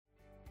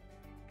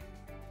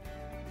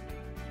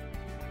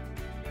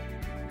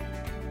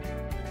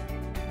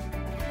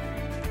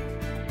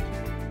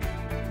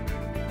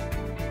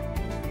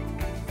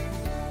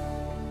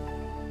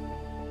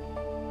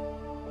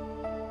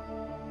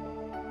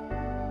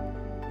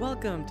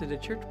Welcome to the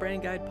Church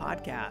Brand Guide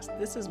Podcast.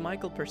 This is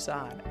Michael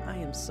Persad. I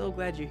am so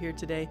glad you're here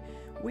today.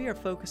 We are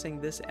focusing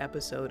this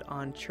episode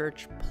on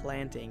church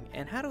planting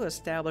and how to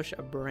establish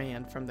a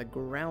brand from the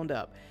ground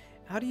up.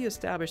 How do you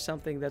establish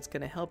something that's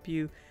going to help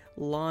you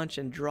launch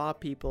and draw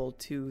people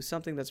to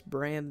something that's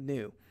brand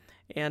new?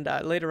 And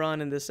later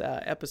on in this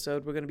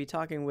episode, we're going to be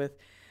talking with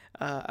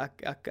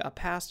a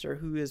pastor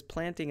who is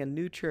planting a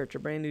new church, a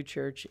brand new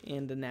church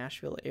in the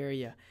Nashville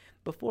area.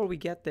 Before we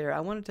get there, I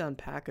wanted to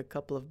unpack a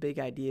couple of big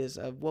ideas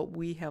of what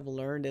we have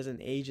learned as an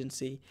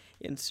agency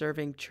in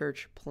serving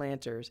church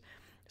planters.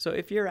 So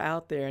if you're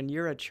out there and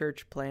you're a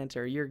church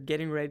planter, you're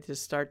getting ready to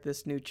start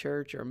this new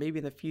church, or maybe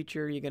in the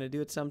future you're going to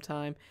do it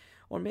sometime,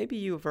 or maybe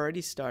you've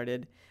already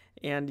started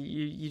and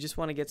you just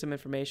want to get some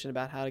information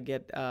about how to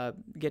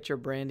get your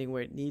branding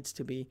where it needs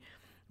to be.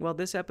 Well,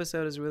 this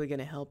episode is really going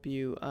to help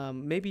you.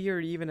 Maybe you're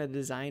even a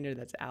designer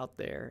that's out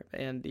there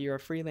and you're a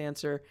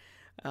freelancer.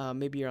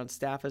 Maybe you're on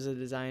staff as a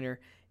designer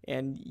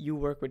and you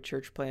work with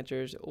church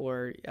planters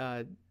or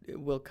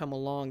will come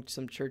along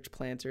some church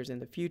planters in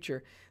the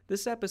future.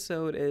 This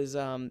episode is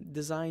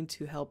designed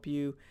to help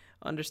you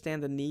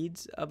understand the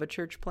needs of a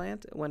church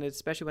plant,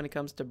 especially when it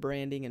comes to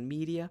branding and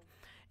media,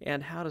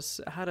 and how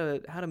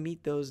to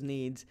meet those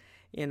needs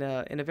in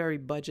a very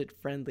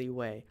budget-friendly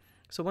way.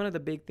 So one of the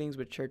big things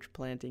with church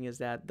planting is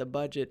that the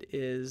budget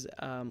is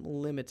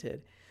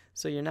limited.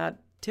 So you're not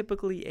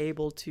typically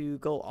able to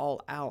go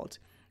all out,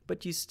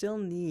 but you still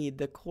need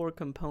the core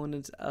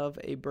components of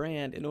a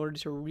brand in order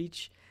to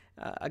reach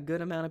a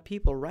good amount of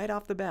people right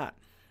off the bat.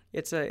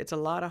 It's a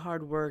lot of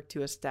hard work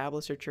to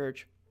establish a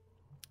church,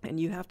 and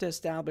you have to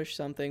establish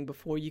something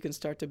before you can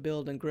start to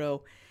build and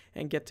grow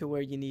and get to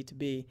where you need to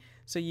be.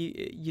 So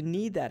you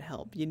need that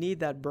help. You need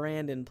that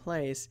brand in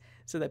place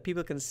so that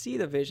people can see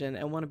the vision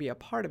and want to be a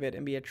part of it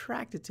and be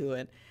attracted to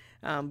it.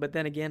 But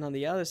then again, on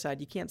the other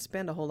side, you can't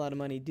spend a whole lot of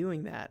money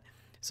doing that.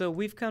 So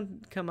we've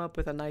come up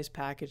with a nice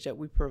package that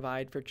we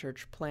provide for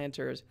church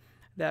planters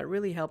that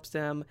really helps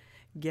them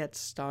get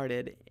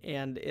started,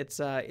 and it's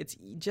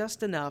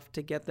just enough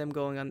to get them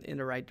going in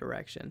the right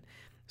direction.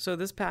 So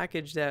this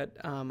package that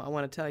I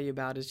want to tell you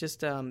about is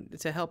just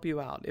to help you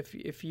out.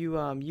 If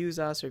you use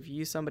us or if you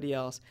use somebody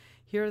else,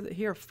 here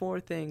are 4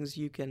 things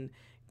you can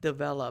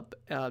develop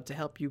to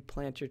help you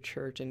plant your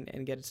church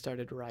and get it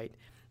started right.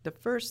 The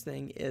first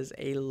thing is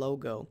a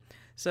logo.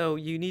 So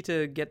you need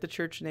to get the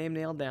church name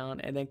nailed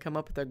down and then come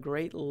up with a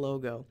great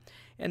logo.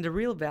 And the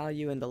real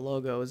value in the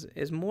logos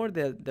is more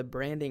the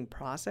branding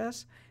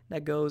process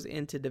that goes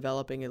into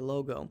developing a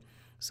logo.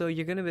 So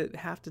you're going to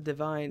have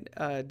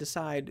to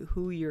decide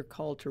who you're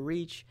called to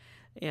reach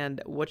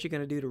and what you're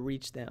going to do to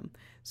reach them.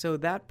 So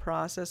that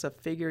process of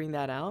figuring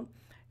that out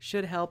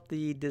should help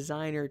the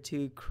designer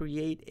to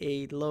create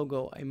a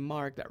logo, a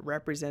mark that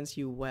represents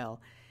you well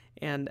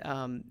and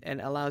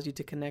allows you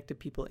to connect to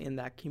people in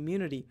that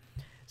community.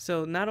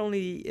 So not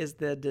only is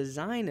the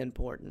design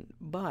important,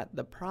 but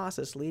the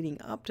process leading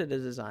up to the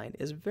design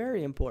is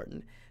very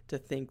important to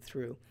think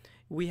through.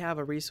 We have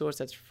a resource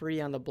that's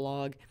free on the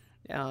blog,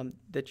 the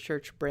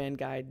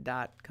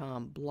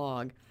churchbrandguide.com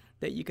blog,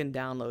 that you can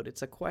download.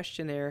 It's a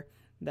questionnaire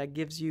that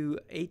gives you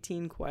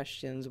 18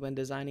 questions when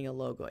designing a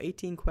logo,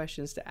 18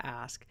 questions to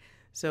ask.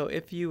 So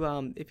if you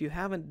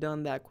haven't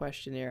done that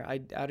questionnaire,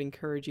 I'd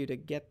encourage you to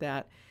get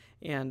that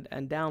and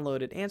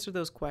download it. Answer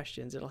those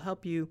questions. It'll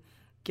help you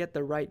get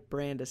the right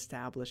brand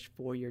established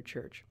for your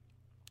church.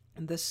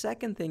 And the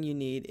second thing you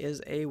need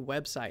is a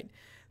website.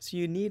 So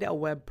you need a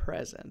web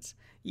presence.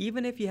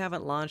 Even if you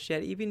haven't launched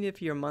yet, even if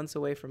you're months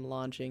away from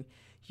launching,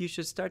 you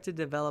should start to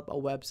develop a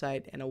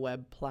website and a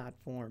web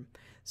platform.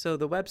 So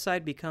the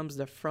website becomes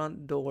the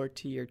front door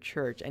to your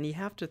church, and you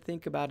have to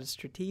think about it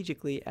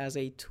strategically as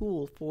a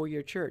tool for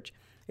your church.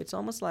 It's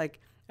almost like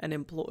an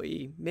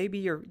employee, maybe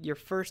your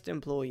first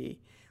employee.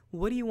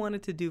 What do you want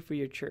it to do for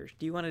your church?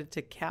 Do you want it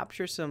to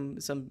capture some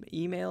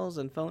emails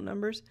and phone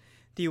numbers?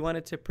 Do you want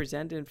it to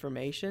present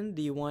information?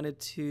 Do you want it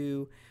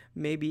to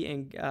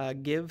maybe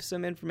give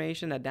some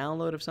information, a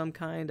download of some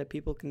kind that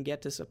people can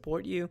get to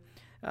support you?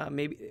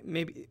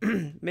 Maybe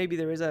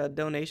there is a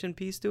donation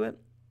piece to it.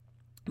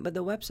 But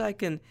the website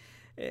can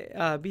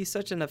be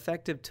such an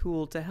effective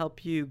tool to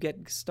help you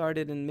get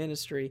started in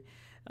ministry.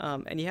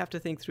 And you have to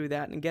think through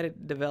that and get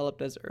it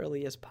developed as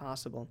early as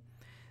possible.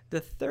 The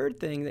third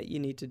thing that you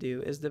need to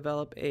do is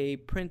develop a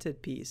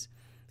printed piece.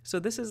 So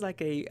this is like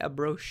a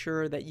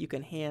brochure that you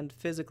can hand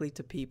physically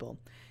to people.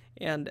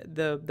 And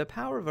the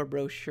power of a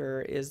brochure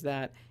is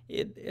that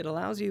it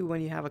allows you, when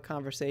you have a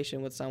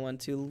conversation with someone,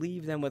 to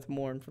leave them with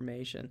more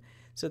information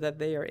so that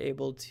they are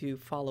able to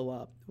follow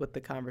up with the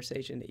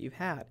conversation that you've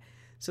had.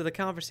 So the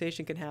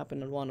conversation can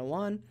happen in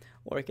one-on-one,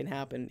 or it can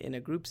happen in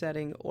a group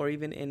setting, or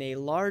even in a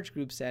large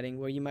group setting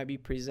where you might be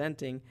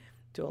presenting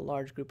to a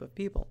large group of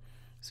people.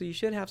 So you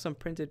should have some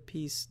printed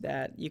piece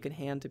that you can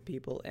hand to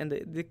people. And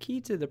the key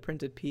to the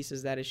printed piece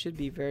is that it should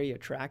be very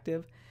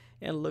attractive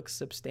and look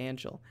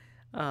substantial.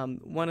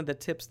 One of the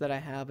tips that I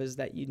have is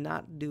that you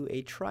not do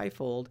a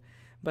trifold,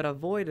 but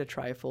avoid a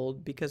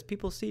trifold, because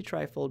people see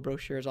trifold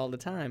brochures all the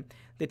time.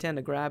 They tend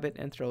to grab it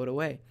and throw it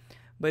away.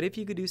 But if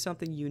you could do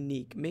something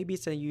unique, maybe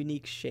it's a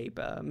unique shape,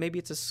 maybe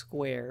it's a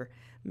square,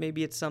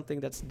 maybe it's something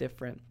that's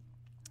different,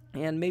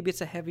 and maybe it's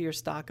a heavier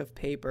stock of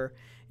paper,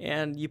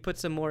 and you put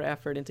some more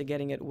effort into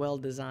getting it well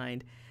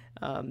designed,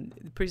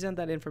 present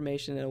that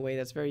information in a way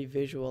that's very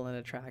visual and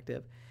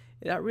attractive.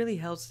 That really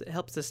helps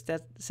to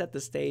set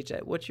the stage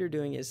that what you're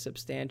doing is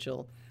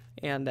substantial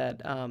and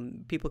that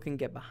people can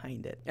get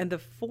behind it. And the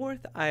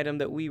fourth item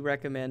that we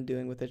recommend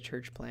doing with a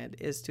church plant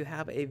is to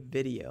have a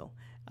video.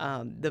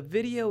 The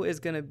video is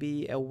going to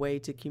be a way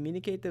to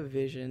communicate the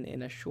vision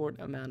in a short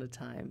amount of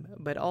time,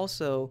 but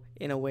also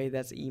in a way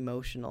that's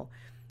emotional.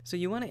 So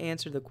you want to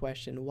answer the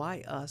question,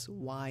 why us,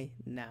 why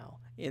now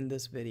in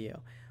this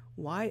video?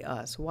 Why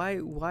us?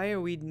 Why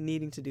are we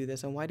needing to do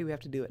this, and why do we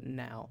have to do it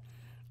now?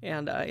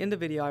 And in the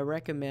video, I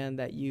recommend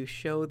that you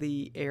show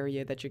the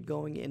area that you're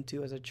going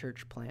into as a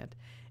church plant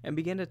and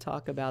begin to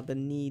talk about the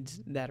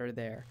needs that are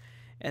there.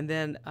 And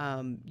then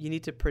you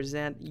need to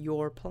present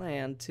your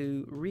plan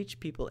to reach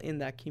people in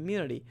that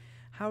community.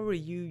 How are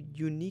you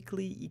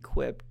uniquely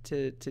equipped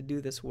to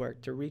do this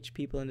work, to reach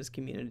people in this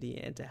community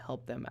and to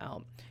help them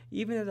out?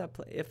 Even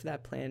if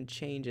that plan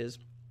changes,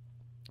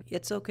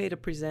 it's okay to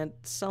present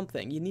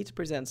something. You need to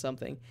present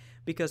something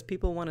because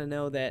people want to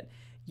know that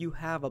you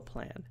have a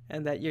plan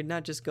and that you're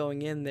not just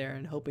going in there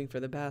and hoping for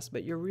the best,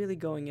 but you're really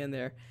going in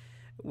there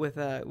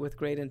with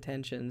great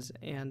intentions,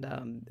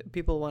 and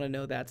people want to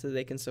know that so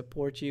they can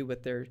support you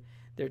with their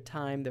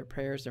time, their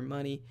prayers, their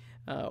money,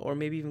 or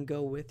maybe even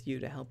go with you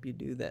to help you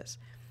do this.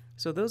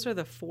 So those are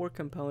the four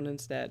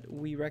components that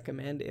we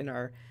recommend in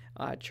our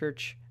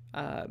church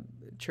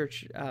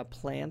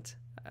plant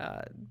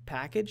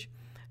package.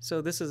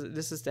 So this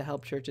is to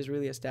help churches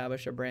really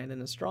establish a brand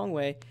in a strong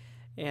way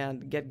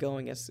and get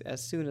going as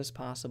soon as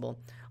possible.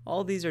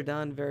 All these are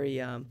done very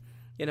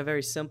in a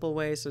very simple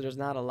way, so there's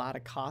not a lot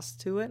of cost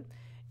to it,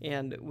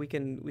 and we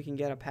can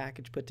get a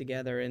package put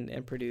together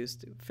and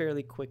produced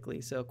fairly quickly,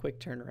 so a quick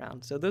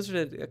turnaround. So those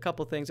are a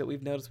couple things that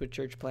we've noticed with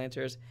church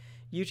planters.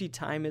 Usually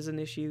time is an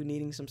issue,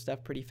 needing some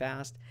stuff pretty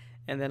fast,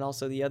 and then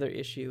also the other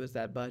issue is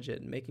that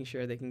budget, making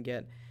sure they can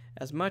get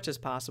as much as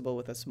possible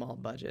with a small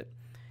budget.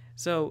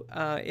 So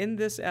in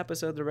this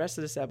episode, the rest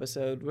of this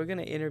episode, we're going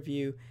to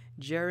interview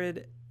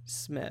Jared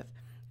Smith.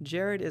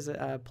 Jared is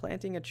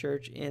planting a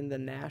church in the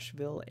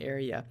Nashville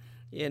area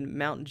in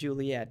Mount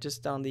Juliet,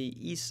 just on the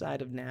east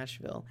side of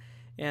Nashville.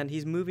 And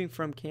he's moving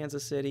from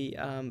Kansas City,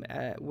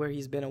 where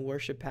he's been a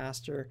worship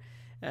pastor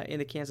in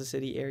the Kansas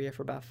City area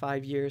for about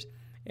 5 years,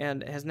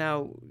 and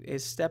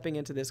is stepping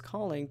into this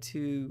calling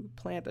to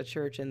plant a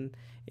church in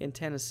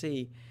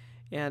Tennessee.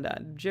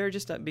 And Jared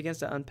just begins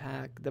to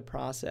unpack the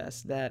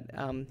process that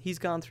he's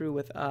gone through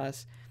with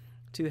us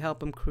to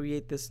help him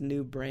create this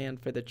new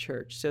brand for the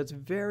church. So it's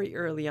very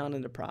early on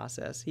in the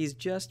process. He's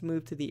just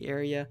moved to the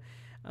area.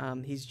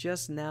 He's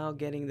just now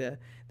getting the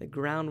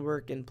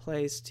groundwork in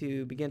place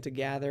to begin to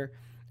gather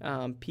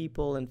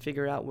people and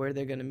figure out where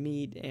they're going to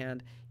meet.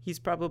 And he's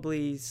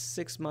probably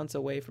 6 months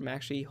away from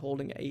actually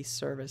holding a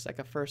service, like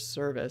a first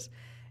service.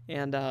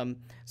 And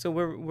so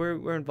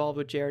we're involved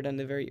with Jared in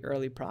the very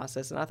early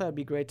process. And I thought it'd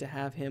be great to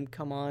have him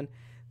come on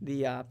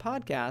the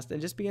podcast and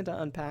just begin to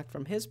unpack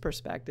from his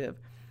perspective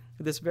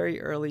this very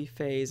early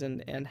phase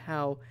and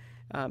how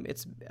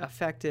it's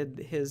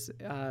affected his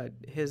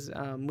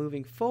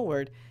moving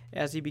forward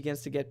as he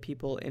begins to get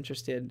people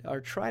interested or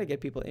try to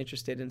get people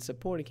interested in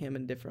supporting him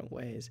in different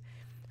ways.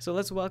 So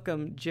let's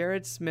welcome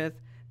Jared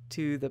Smith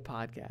to the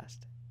podcast.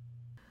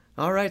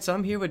 All right, so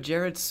I'm here with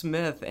Jared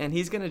Smith, and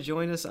he's going to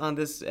join us on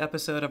this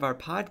episode of our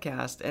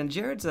podcast. And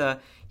Jared's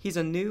he's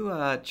a new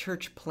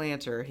church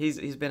planter.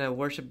 He's been a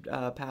worship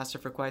pastor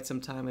for quite some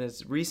time, and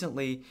has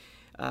recently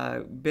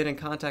been in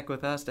contact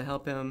with us to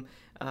help him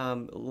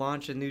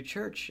launch a new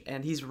church.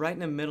 And he's right in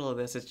the middle of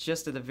this. It's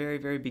just at the very,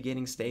 very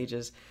beginning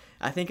stages.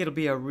 I think it'll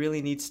be a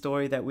really neat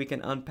story that we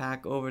can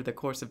unpack over the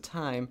course of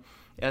time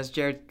as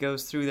Jared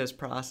goes through this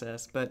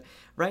process. But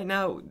right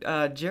now,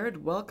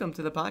 Jared, welcome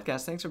to the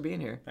podcast. Thanks for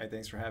being here. Hey,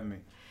 thanks for having me.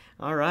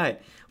 All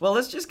right. Well,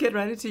 let's just get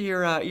right into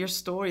your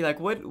story. Like,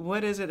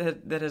 what is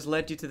it that has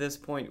led you to this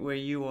point where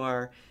you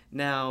are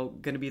now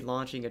going to be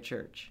launching a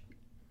church?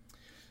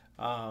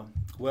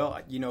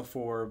 Well,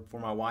 for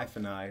my wife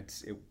and I,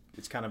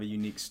 it's kind of a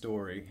unique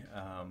story.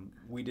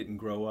 We didn't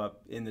grow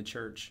up in the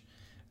church.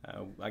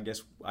 I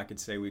guess I could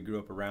say we grew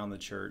up around the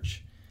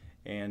church.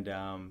 And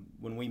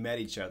when we met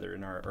each other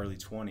in our early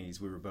 20s,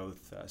 we were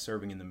both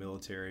serving in the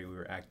military. We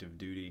were active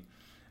duty,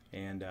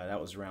 and that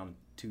was around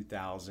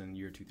 2000,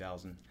 year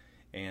 2000.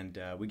 And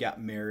we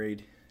got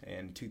married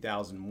in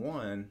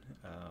 2001,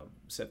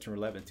 September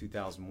 11th,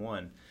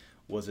 2001.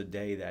 Was a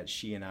day that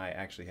she and I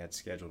actually had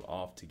scheduled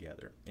off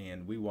together.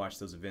 And we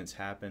watched those events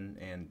happen,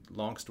 and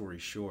long story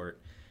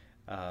short,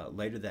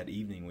 later that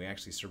evening, we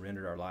actually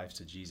surrendered our lives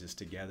to Jesus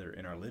together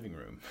in our living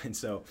room. And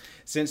so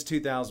since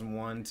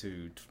 2001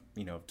 to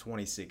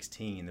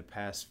 2016, the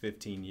past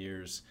 15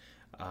 years,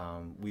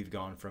 we've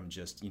gone from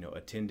just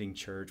attending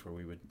church, where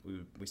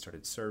we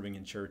started serving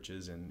in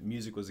churches, and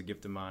music was a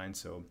gift of mine.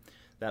 So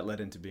that led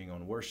into being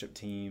on worship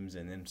teams,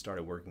 and then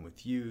started working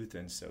with youth,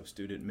 and so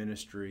student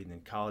ministry, and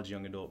then college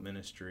young adult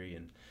ministry.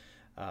 And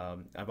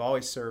I've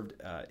always served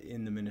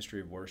in the ministry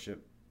of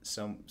worship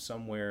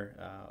somewhere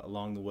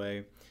along the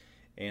way.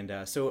 And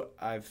so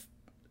I've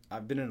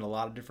been in a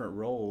lot of different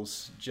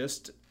roles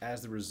just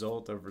as the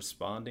result of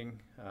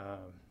responding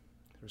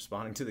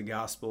to the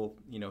gospel,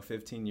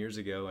 15 years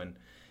ago,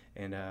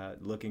 and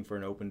looking for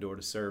an open door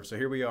to serve. So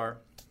here we are,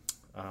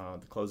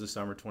 the close of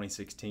summer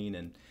 2016,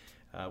 and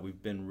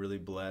we've been really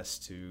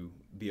blessed to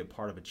be a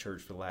part of a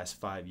church for the last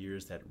 5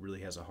 years that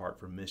really has a heart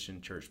for mission,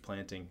 church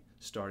planting,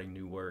 starting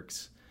new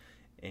works.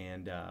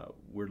 And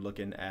we're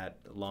looking at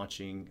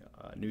launching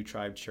New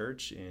Tribe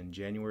Church in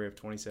January of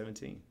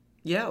 2017.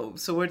 Yeah,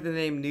 so where did the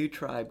name New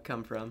Tribe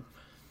come from?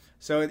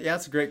 So, yeah,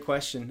 that's a great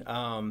question.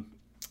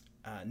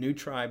 New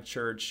Tribe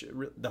Church,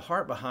 the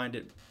heart behind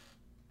it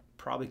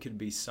probably could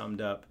be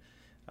summed up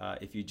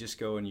if you just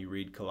go and you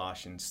read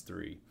Colossians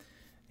 3.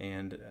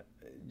 And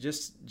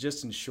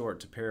just in short,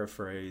 to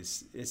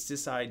paraphrase, it's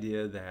this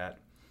idea that,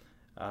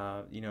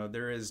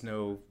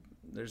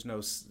 there's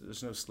no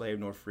slave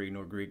nor free,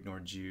 nor Greek nor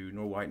Jew,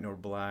 nor white nor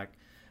black,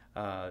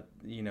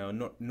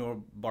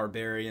 nor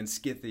barbarian,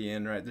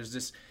 Scythian, right? There's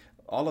just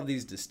all of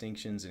these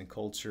distinctions in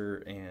culture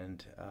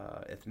and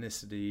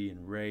ethnicity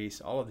and race,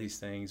 all of these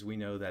things. We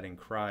know that in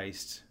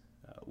Christ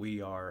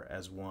we are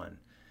as one.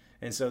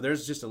 And so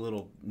there's just a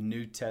little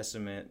New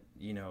Testament,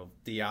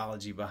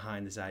 theology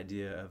behind this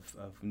idea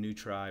of New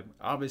Tribe.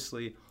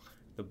 Obviously,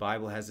 the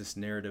Bible has this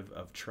narrative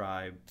of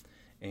tribe.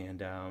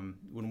 And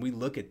when we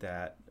look at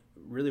that,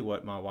 really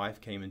what my wife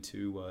came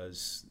into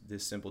was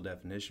this simple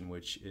definition,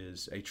 which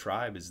is a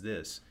tribe is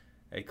this: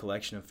 a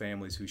collection of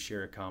families who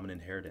share a common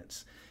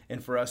inheritance.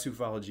 And for us who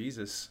follow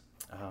Jesus,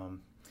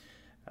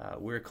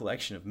 we're a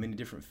collection of many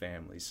different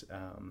families,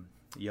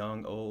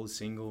 young, old,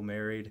 single,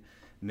 married,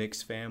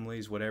 mixed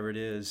families, whatever it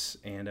is,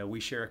 and we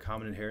share a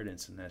common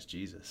inheritance, and that's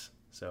Jesus.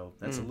 So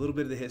that's a little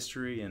bit of the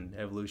history and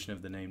evolution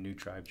of the name New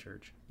Tribe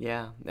Church.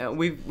 Yeah,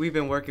 we've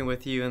been working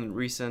with you in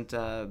recent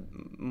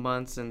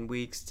months and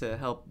weeks to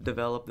help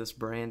develop this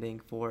branding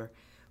for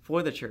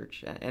the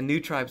church. And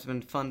New Tribe's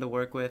been fun to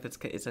work with.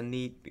 It's a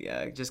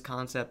neat just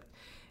concept,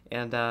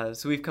 and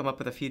so we've come up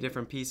with a few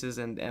different pieces.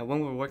 And when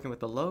we're working with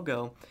the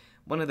logo,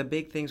 one of the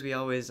big things we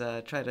always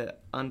try to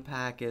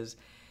unpack is,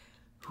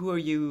 who are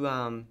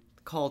you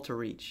called to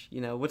reach?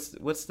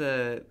 What's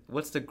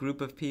the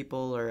group of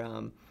people,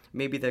 or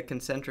maybe the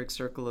concentric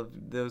circle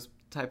of those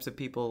types of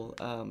people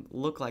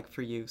look like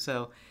for you?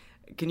 So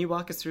can you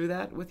walk us through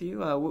that with you?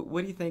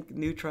 What do you think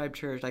New Tribe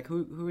Church, like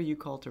who are you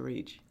called to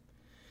reach?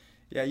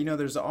 Yeah,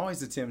 there's always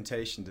the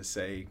temptation to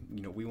say,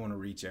 we want to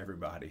reach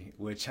everybody,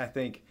 which I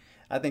think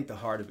the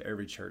heart of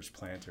every church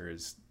planter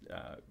is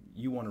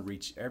you want to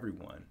reach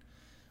everyone.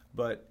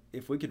 But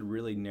if we could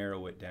really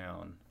narrow it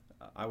down,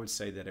 I would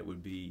say that it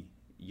would be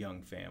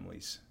young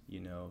families.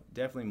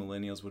 Definitely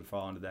millennials would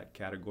fall into that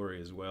category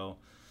as well.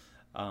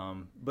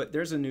 But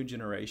there's a new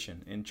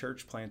generation, and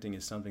church planting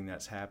is something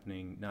that's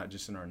happening not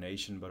just in our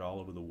nation but all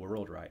over the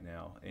world right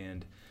now.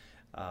 And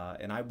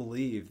I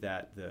believe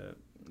that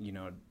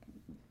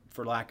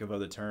for lack of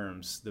other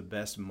terms, the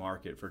best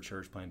market for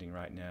church planting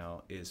right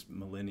now is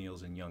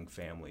millennials and young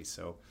families.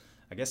 So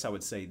I guess I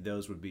would say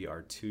those would be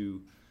our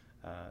two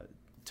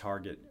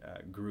target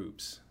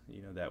groups,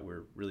 that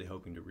we're really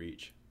hoping to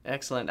reach.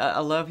 Excellent. I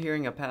love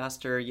hearing a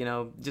pastor,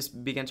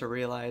 just begin to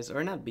realize,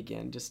 or not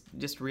begin,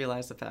 just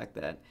realize the fact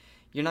that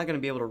you're not going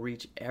to be able to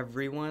reach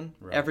everyone.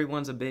 Right.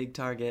 Everyone's a big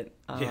target.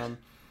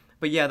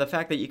 But yeah, the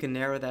fact that you can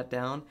narrow that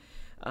down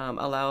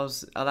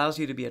allows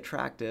you to be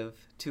attractive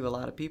to a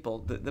lot of people.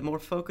 The more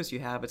focus you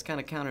have, it's kind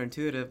of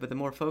counterintuitive, but the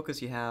more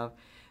focus you have,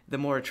 the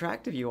more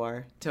attractive you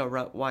are to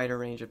a wider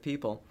range of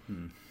people.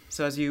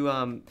 So as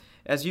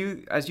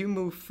you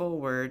move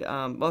forward,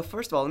 well,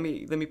 first of all, let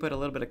me put a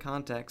little bit of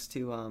context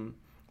to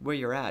where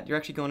you're at. You're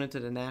actually going into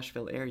the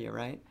Nashville area,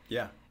 right?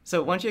 Yeah.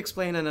 So why don't you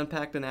explain and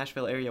unpack the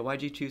Nashville area? Why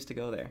did you choose to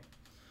go there?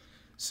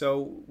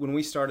 So when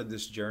we started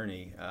this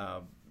journey,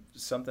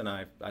 something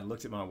I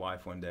looked at my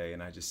wife one day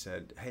and I just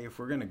said, hey, if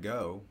we're going to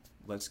go,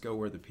 let's go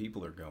where the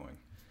people are going.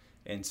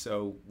 And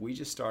so we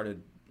just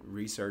started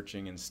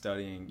researching and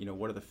studying,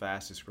 what are the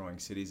fastest growing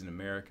cities in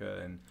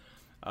America. And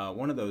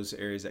one of those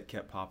areas that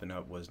kept popping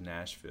up was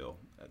Nashville.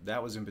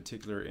 That was in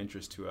particular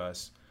interest to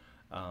us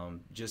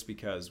just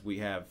because we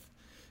have,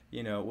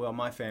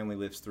 my family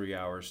lives 3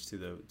 hours to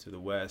the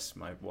west.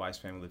 My wife's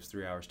family lives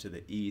 3 hours to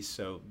the east.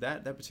 So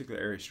that particular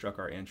area struck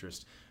our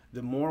interest.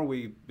 The more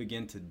we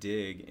begin to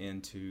dig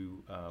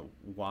into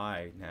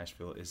why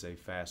Nashville is a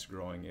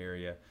fast-growing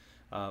area,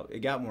 it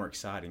got more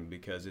exciting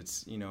because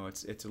it's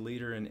a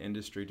leader in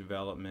industry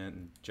development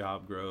and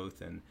job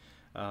growth, and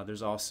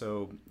there's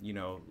also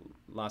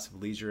lots of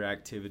leisure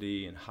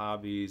activity and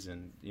hobbies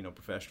and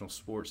professional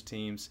sports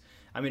teams.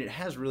 I mean, it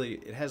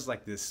has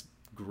like this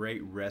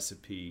great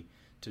recipe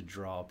to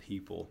draw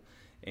people.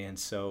 And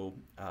so,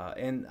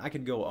 and I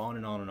could go on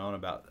and on and on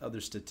about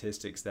other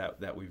statistics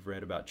that we've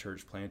read about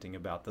church planting,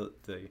 about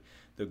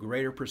the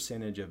greater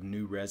percentage of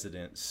new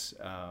residents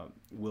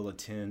will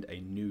attend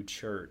a new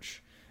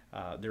church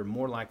they're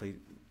more likely,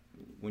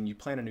 when you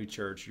plant a new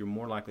church, you're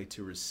more likely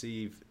to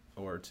receive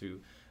or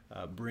to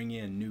bring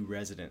in new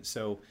residents.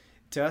 So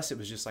to us, it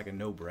was just like a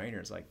no-brainer.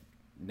 It's like,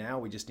 now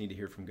we just need to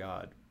hear from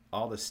God.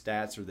 All the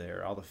stats are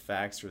there, all the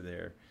facts are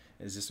there.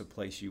 Is this a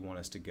place you want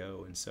us to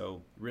go? And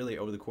so really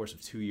over the course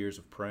of 2 years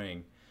of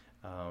praying,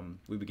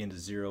 we began to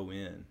zero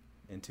in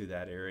into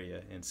that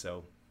area. And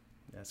so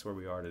that's where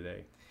we are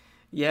today.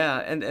 Yeah,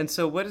 and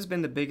so what has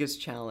been the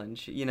biggest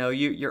challenge? You know,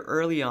 you're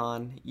early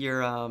on.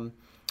 You're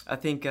I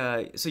think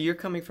so. You're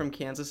coming from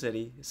Kansas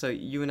City, so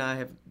you and I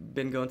have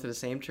been going to the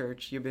same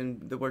church. You've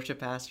been the worship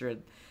pastor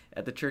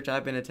at the church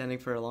I've been attending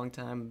for a long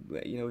time.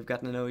 You know, we've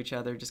gotten to know each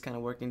other, just kind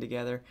of working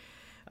together.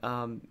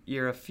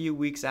 You're a few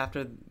weeks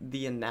after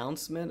the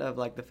announcement of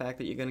like the fact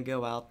that you're going to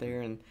go out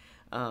there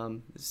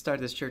and start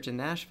this church in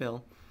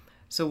Nashville.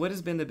 So what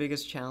has been the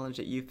biggest challenge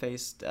that you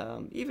faced,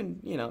 even,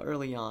 you know,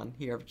 early on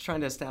here, trying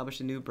to establish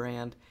a new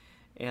brand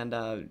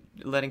and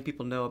letting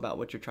people know about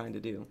what you're trying to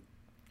do?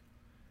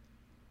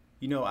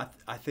 You know,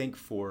 I think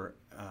for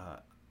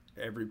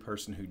every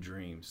person who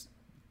dreams,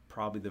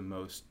 probably the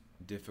most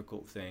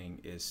difficult thing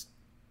is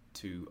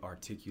to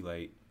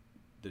articulate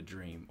the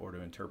dream or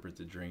to interpret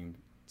the dream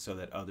so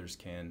that others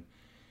can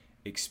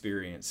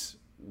experience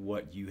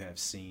what you have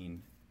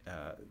seen,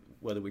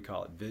 whether we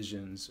call it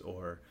visions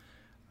or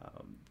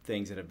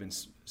things that have been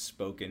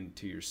spoken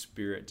to your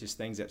spirit, just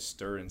things that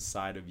stir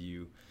inside of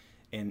you.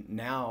 And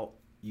now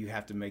you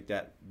have to make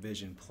that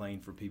vision plain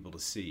for people to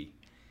see.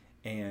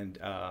 And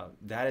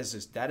that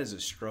is a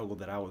struggle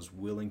that I was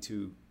willing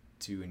to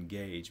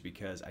engage,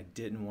 because I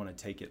didn't want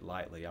to take it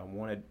lightly. I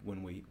wanted,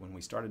 when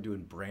we started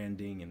doing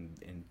branding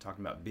and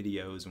talking about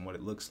videos and what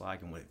it looks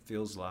like and what it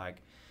feels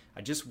like,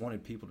 I just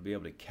wanted people to be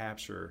able to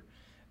capture,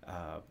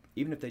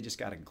 even if they just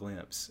got a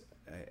glimpse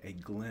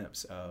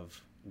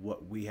of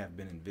what we have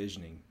been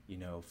envisioning, you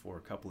know, for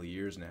a couple of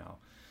years now.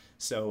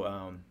 So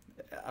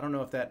I don't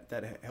know if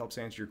that helps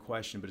answer your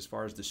question, but as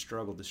far as the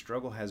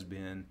struggle has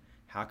been,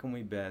 how can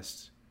we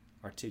best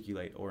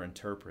articulate or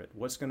interpret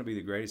what's going to be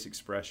the greatest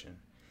expression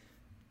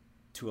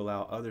to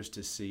allow others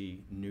to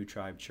see New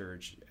Tribe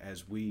Church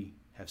as we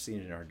have seen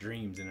it in our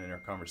dreams and in our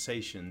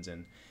conversations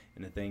and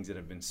the things that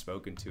have been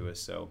spoken to us.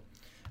 So,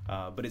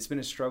 but it's been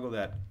a struggle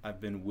that I've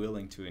been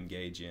willing to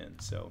engage in.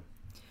 So.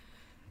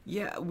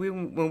 Yeah,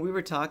 when we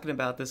were talking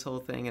about this whole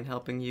thing and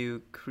helping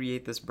you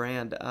create this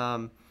brand,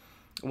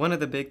 one of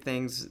the big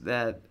things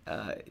that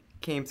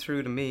came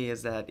through to me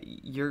is that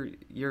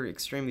you're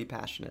extremely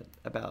passionate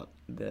about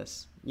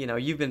this. You know,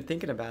 you've been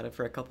thinking about it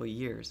for a couple of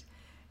years,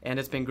 and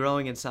it's been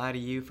growing inside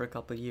of you for a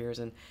couple of years.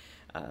 And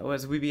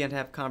as we began to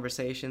have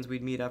conversations,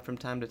 we'd meet up from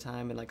time to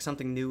time, and like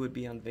something new would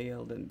be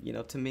unveiled. And you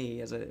know, to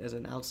me as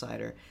an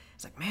outsider,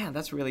 it's like, man,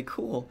 that's really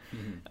cool.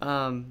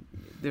 Mm-hmm.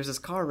 There's this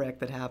car wreck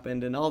that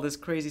happened, and all this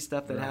crazy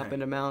stuff that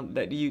happened.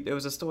 There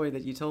was a story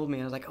that you told me,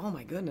 and I was like, oh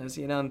my goodness,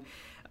 you know.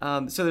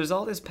 So there's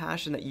all this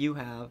passion that you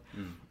have,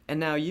 and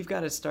now you've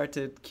got to start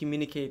to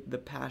communicate the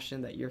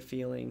passion that you're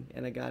feeling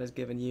and that God has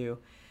given you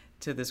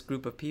to this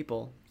group of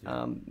people.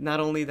 Yeah. Not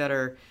only that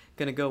are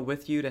going to go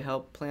with you to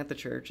help plant the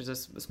church, is a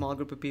small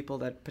group of people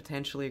that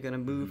potentially are going to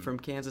move from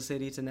Kansas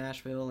City to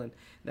Nashville, and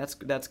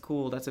that's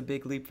cool. That's a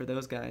big leap for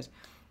those guys.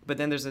 But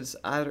then there's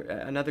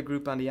another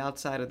group on the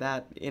outside of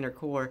that inner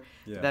core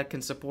that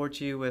can support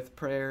you with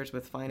prayers,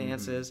 with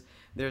finances.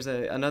 There's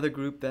another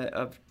group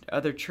of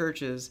other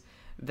churches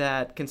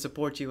that can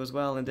support you as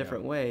well in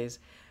different ways.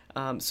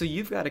 So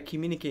you've got to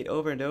communicate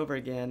over and over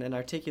again and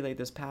articulate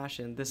this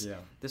passion,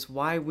 this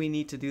why we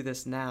need to do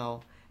this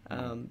now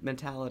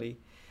mentality.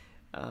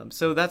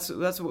 So that's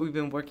what we've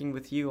been working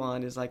with you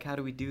on, is like, how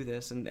do we do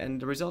this?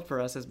 And the result for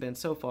us has been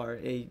so far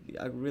a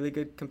really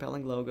good,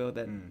 compelling logo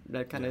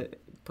that kind of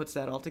puts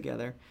that all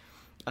together.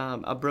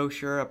 A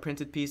brochure, a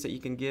printed piece that you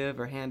can give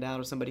or hand out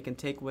or somebody can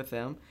take with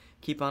them.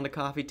 Keep on the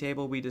coffee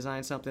table. We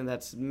designed something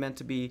that's meant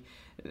to be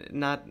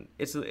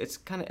it's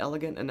kind of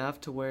elegant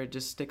enough to where it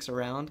just sticks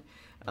around.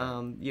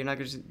 You're not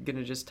going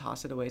to just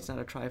toss it away. It's not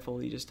a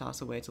trifold you just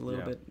toss away. It's a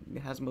little bit,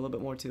 it has a little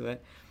bit more to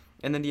it.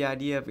 And then the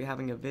idea of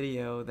having a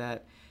video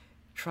that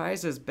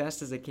tries as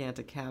best as it can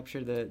to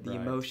capture the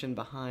emotion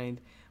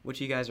behind what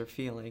you guys are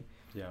feeling.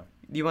 Yeah.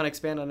 Do you want to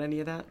expand on any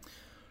of that?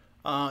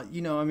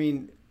 You know, I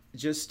mean,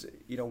 just,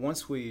 you know,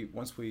 once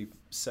we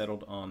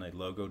settled on a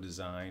logo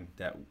design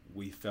that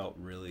we felt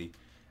really,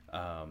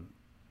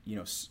 you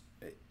know,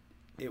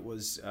 it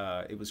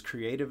was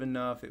creative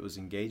enough, it was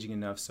engaging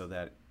enough so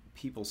that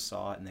people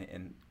saw it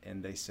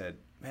and they said,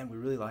 man, we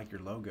really like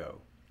your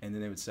logo. And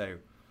then they would say,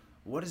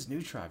 what is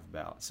New Tribe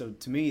about? So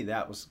to me,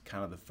 that was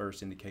kind of the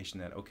first indication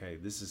that, okay,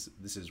 this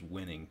is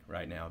winning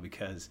right now,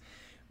 because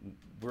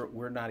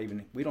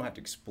we don't have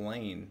to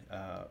explain.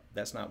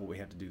 That's not what we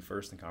have to do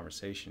first in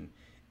conversation.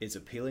 It's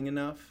appealing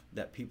enough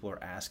that people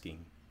are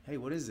asking, hey,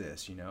 what is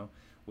this? You know,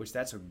 which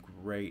that's a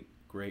great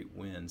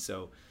win.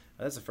 So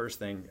that's the first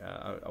thing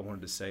I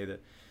wanted to say. The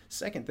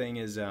second thing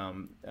is,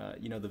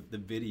 you know, the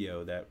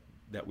video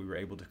that we were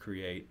able to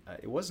create.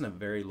 It wasn't a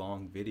very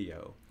long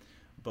video,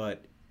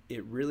 but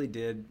it really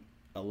did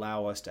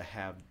allow us to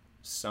have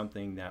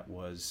something that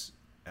was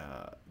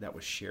that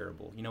was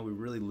shareable. You know, we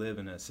really live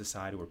in a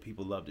society where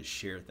people love to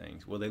share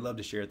things. Well, they love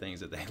to share things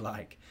that they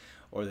like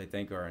or they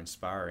think are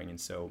inspiring. And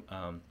so,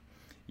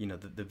 you know,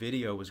 the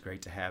video was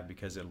great to have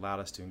because it allowed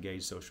us to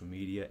engage social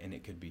media, and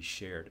it could be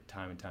shared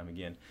time and time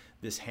again.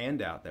 This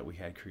handout that we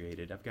had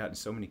created, I've gotten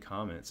so many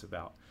comments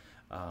about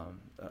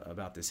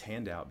this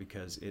handout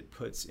because it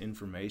puts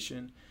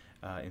information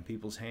in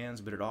people's hands,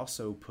 but it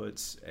also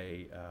puts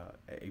a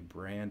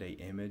brand, a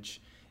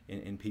image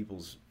in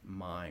people's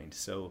mind.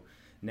 So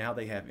now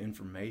they have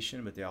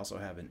information, but they also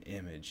have an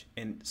image.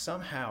 And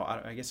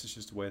somehow, I guess it's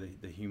just the way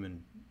the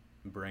human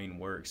brain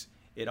works,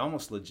 it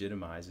almost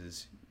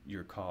legitimizes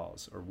your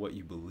cause or what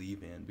you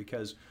believe in.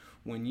 Because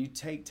when you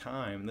take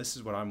time, this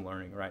is what I'm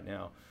learning right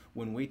now,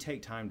 when we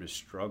take time to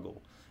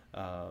struggle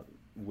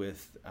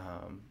with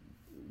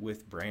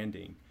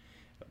branding,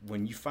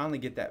 when you finally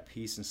get that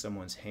piece in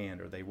someone's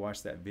hand, or they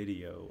watch that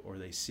video, or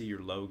they see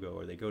your logo,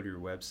 or they go to your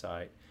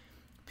website,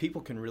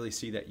 people can really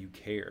see that you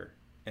care.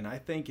 And I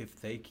think if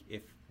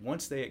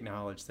once they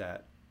acknowledge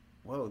that,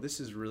 whoa, this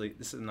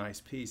is a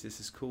nice piece, this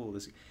is cool,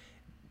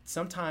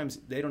 sometimes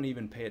they don't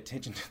even pay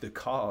attention to the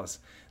cause.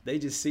 They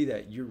just see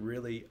that you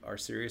really are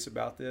serious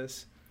about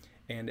this,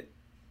 and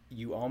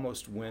you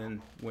almost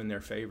win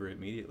their favor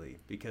immediately,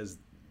 because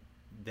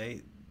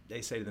they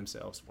say to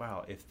themselves,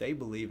 wow, if they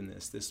believe in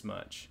this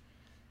much,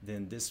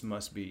 then this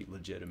must be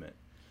legitimate.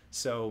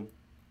 So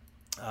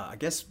I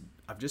guess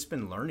I've just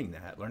been learning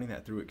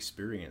that through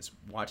experience,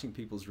 watching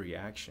people's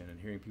reaction and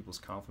hearing people's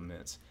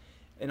compliments.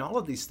 And all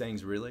of these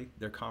things, really,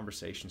 they're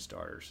conversation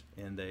starters,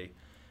 and they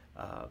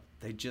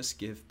just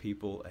give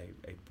people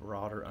a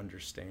broader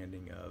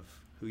understanding of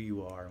who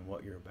you are and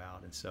what you're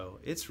about. And so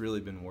it's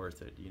really been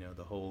worth it, you know,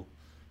 the whole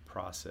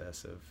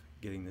process of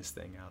getting this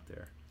thing out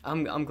there.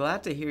 I'm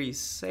glad to hear you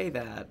say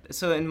that.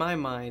 So in my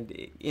mind,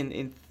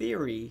 in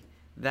theory,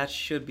 that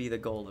should be the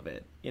goal of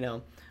it. You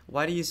know,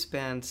 why do you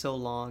spend so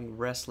long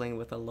wrestling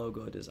with a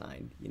logo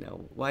design? You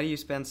know, why do you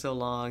spend so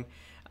long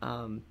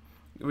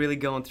really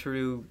going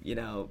through, you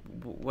know,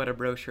 what a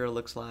brochure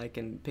looks like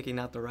and picking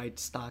out the right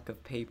stock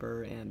of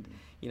paper and,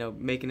 you know,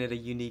 making it a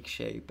unique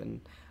shape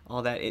and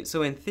all that?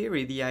 So in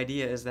theory, the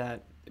idea is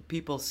that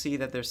people see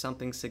that there's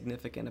something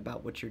significant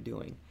about what you're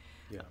doing.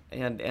 Yeah.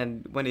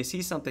 And when they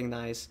see something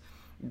nice,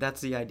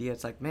 that's the idea.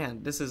 It's like,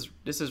 man, this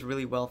is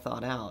really well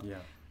thought out. Yeah.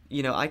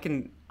 You know, I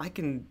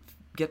can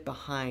get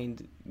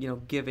behind, you know,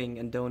 giving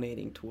and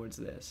donating towards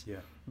this. Yeah.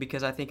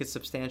 Because I think it's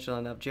substantial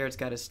enough. Jared's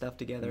got his stuff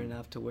together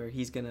enough to where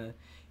he's gonna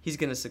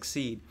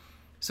succeed.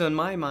 So in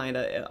my mind,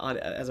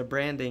 as a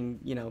branding,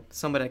 you know,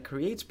 somebody that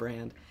creates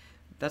brand,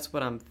 that's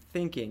what I'm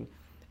thinking.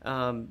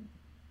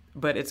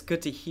 But it's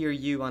good to hear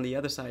you on the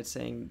other side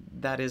saying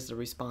that is the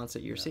response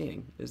that you're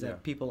seeing, is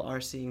that people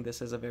are seeing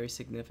this as a very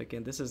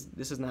significant. This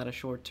is not a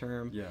short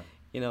term,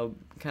 you know,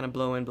 kind of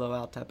blow in, blow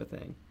out type of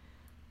thing.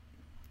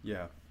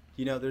 Yeah.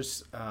 You know,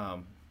 there's, I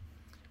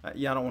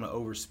don't want to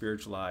over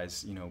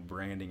spiritualize, you know,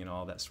 branding and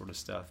all that sort of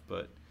stuff.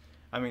 But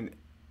I mean,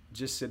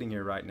 just sitting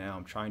here right now,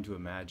 I'm trying to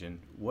imagine,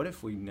 what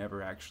if we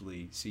never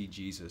actually see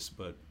Jesus,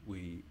 but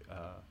we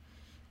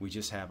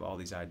just have all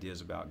these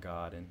ideas about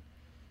God? And,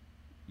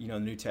 you know,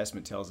 the New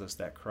Testament tells us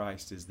that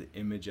Christ is the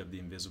image of the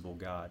invisible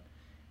God.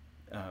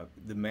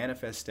 The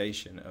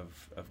manifestation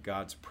of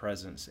God's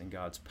presence and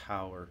God's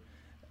power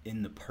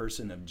in the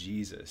person of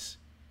Jesus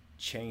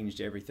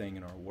changed everything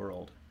in our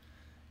world.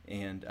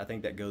 And I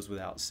think that goes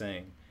without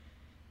saying.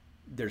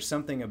 There's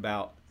something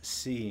about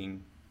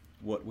seeing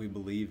what we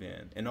believe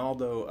in. And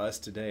although us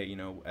today, you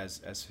know,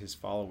 as his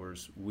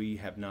followers, we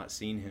have not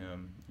seen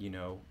him, you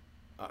know,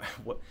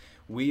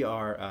 we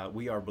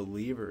are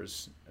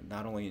believers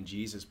not only in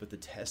Jesus, but the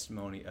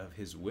testimony of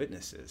his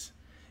witnesses.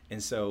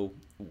 And so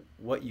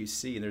what you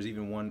see, and there's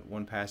even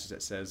one passage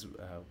that says,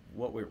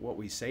 what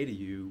we say to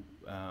you,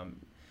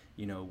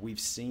 you know, we've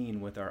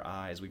seen with our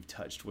eyes, we've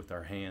touched with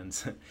our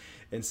hands.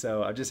 And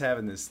so I'm just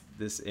having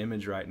this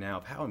image right now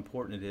of how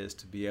important it is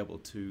to be able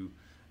to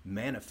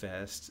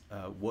manifest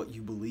what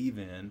you believe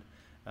in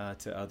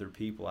to other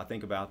people. I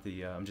think about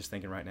I'm just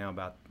thinking right now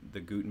about the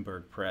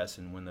Gutenberg press,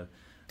 and when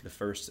the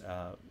first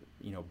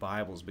you know,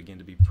 Bibles began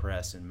to be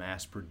pressed and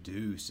mass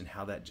produced, and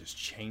how that just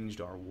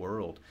changed our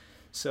world.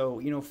 So,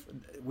 you know,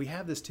 we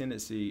have this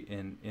tendency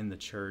in the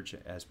church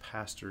as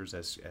pastors,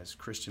 as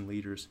Christian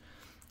leaders,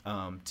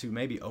 to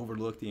maybe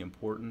overlook the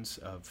importance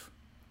of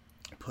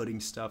putting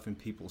stuff in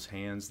people's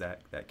hands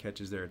that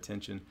catches their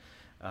attention.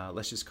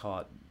 Let's just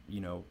call it,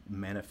 you know,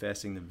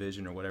 manifesting the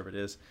vision or whatever it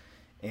is.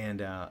 And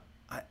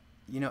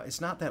you know,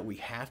 it's not that we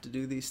have to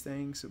do these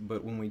things,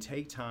 but when we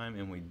take time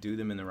and we do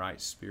them in the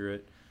right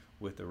spirit,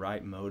 with the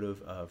right motive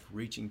of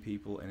reaching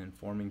people and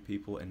informing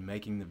people and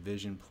making the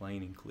vision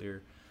plain and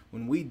clear,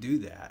 when we do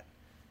that,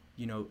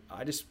 you know,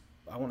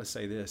 I want to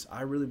say this,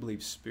 I really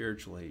believe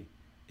spiritually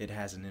it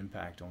has an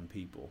impact on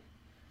people.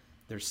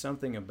 There's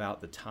something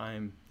about the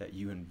time that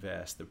you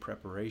invest, the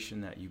preparation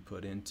that you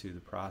put into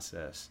the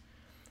process,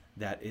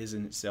 that is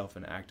in itself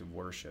an act of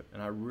worship.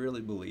 And I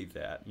really believe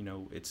that. You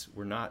know,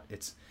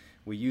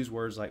 we use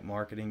words like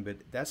marketing, but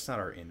that's not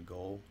our end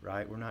goal,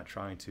 right? We're not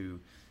trying to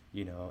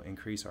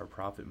increase our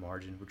profit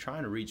margin. We're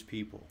trying to reach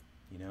people.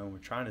 We're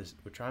trying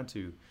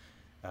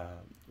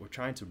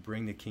to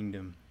bring the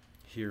kingdom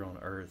here on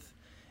earth.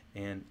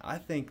 And I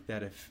think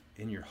that if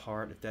in your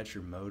heart, if that's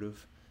your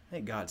motive, I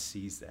think God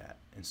sees that.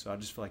 And so I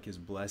just feel like his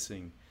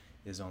blessing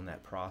is on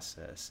that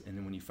process. And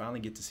then when you finally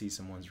get to see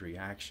someone's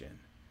reaction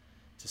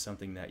to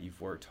something that you've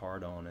worked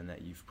hard on and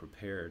that you've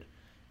prepared,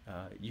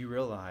 you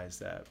realize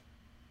that,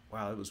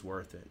 wow, it was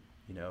worth it,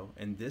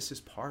 and this is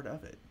part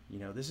of it.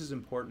 This is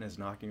important as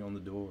knocking on the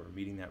door, or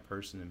meeting that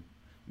person and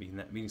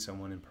meeting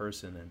someone in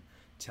person and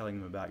telling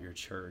them about your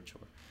church,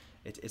 or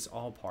it's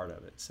all part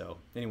of it. So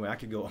anyway, I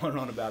could go on and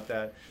on about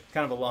that.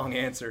 Kind of a long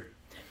answer.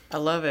 I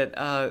love it.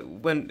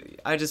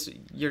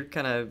 You're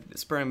kind of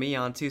spurring me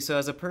on too. So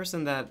as a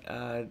person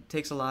that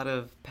takes a lot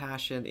of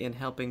passion in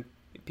helping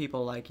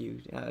people like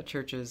you,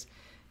 churches,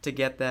 to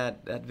get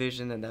that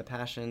vision and that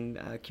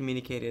passion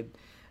communicated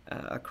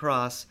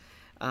across.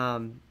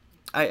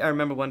 I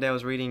remember one day I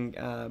was reading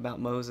about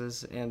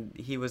Moses, and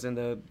he was in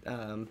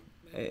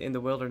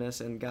the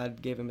wilderness, and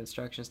God gave him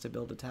instructions to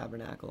build a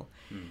tabernacle.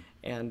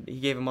 And he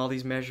gave him all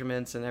these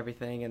measurements and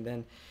everything, and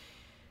then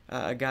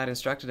God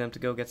instructed him to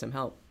go get some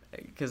help,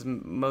 because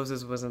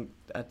Moses wasn't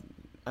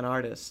an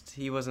artist.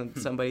 He wasn't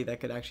somebody that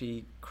could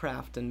actually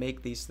craft and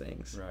make these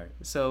things. Right.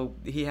 So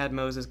he had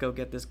Moses go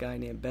get this guy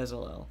named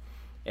Bezalel,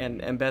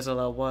 and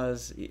Bezalel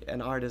was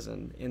an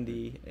artisan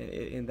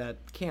in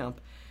that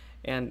camp.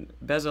 And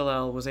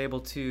Bezalel was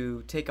able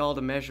to take all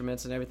the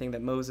measurements and everything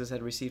that Moses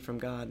had received from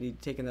God. He'd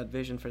taken that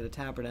vision for the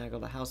tabernacle,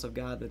 the house of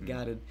God that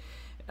God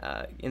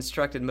had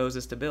instructed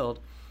Moses to build,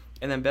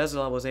 and then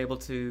Bezalel was able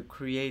to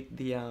create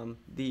the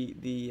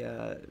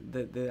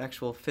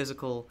actual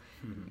physical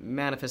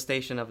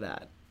manifestation of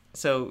that.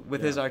 So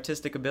with his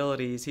artistic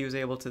abilities, he was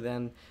able to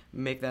then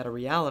make that a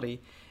reality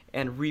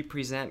and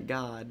represent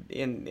God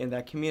in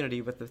that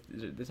community with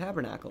the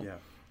tabernacle. Yeah.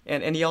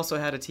 And he also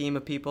had a team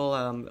of people.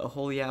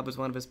 Aholiab was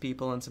one of his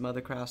people, and some other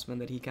craftsmen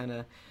that he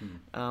kind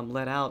of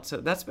led out. So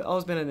that's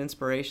always been an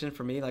inspiration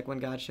for me. Like when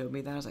God showed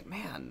me that, I was like,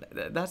 man,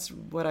 that's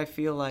what I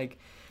feel like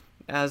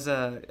as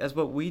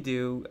what we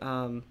do,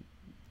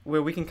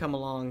 where we can come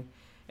along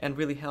and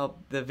really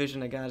help the vision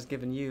that God has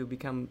given you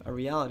become a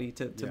reality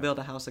to build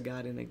a house of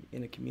God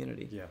in a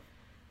community. Yeah,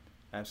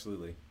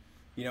 absolutely.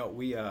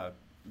 We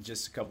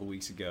just a couple of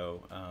weeks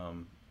ago,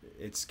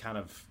 it's kind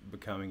of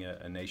becoming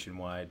a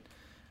nationwide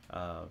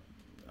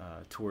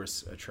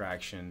tourist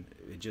attraction.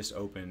 It just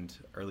opened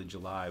early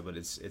July, but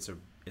it's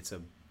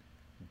a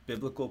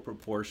biblical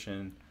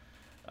proportion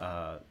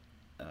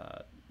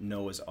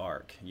Noah's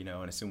Ark, and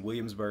it's in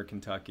Williamsburg,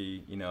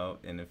 Kentucky,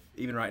 and if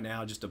even right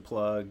now, just a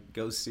plug,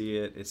 go see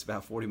it. It's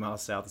about 40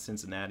 miles south of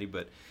Cincinnati,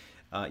 but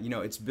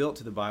it's built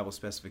to the Bible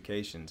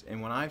specifications.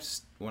 And when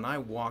I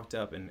walked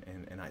up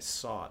and I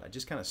saw it, I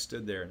just kind of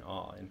stood there in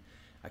awe, and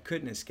I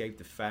couldn't escape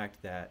the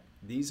fact that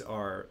these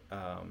are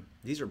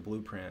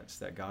blueprints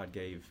that God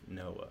gave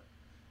Noah,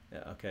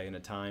 in a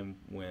time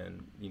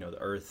when the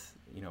earth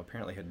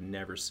apparently had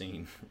never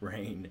seen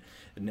rain,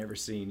 had never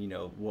seen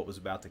what was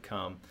about to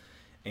come,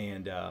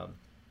 and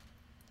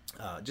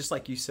just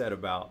like you said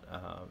about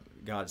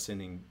God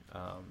sending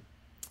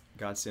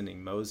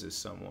Moses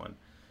someone,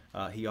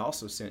 he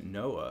also sent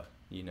Noah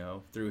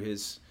through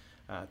his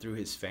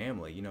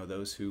family,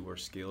 those who were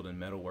skilled in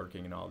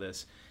metalworking and all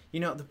this.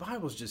 The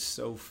Bible's just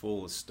so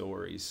full of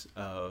stories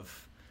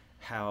of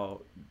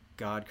how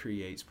God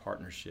creates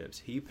partnerships.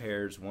 He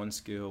pairs one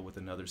skill with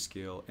another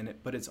skill,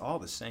 but it's all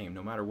the same.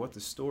 No matter what the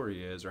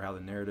story is or how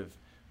the narrative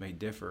may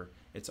differ,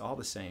 it's all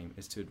the same.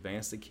 It's to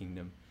advance the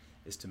kingdom,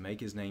 it's to make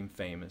his name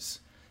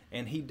famous.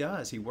 And he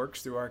does. He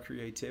works through our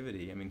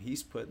creativity. I mean,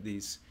 he's put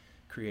these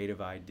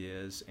creative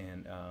ideas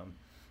and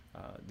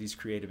these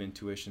creative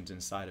intuitions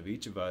inside of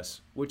each of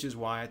us, which is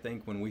why I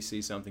think when we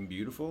see something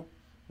beautiful,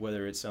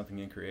 whether it's something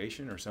in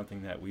creation or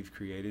something that we've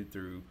created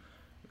through,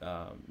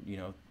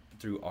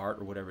 through art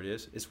or whatever it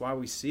is, it's why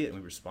we see it and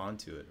we respond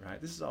to it, right?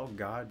 This is all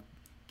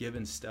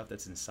God-given stuff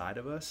that's inside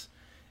of us.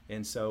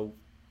 And so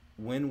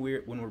when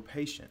we're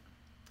patient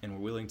and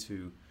we're willing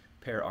to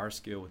pair our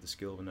skill with the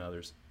skill of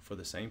another's for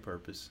the same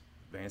purpose,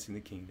 advancing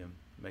the kingdom,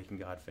 making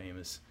God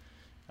famous,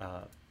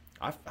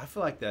 I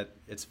feel like that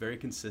it's very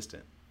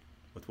consistent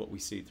with what we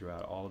see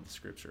throughout all of the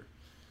Scripture.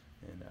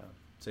 And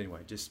so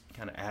anyway, just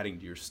kind of adding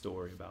to your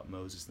story about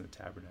Moses and the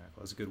tabernacle.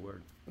 That's a good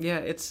word. Yeah,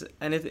 it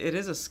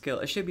is a skill.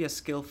 It should be a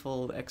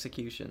skillful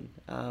execution.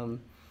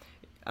 I'm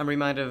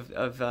reminded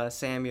of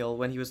Samuel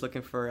when he was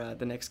looking for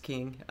the next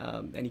king,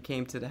 and he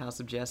came to the house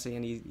of Jesse,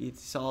 and he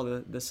saw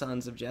the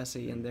sons of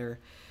Jesse, and they're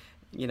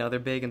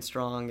big and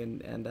strong,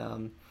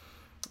 and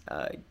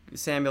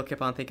Samuel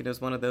kept on thinking it was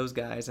one of those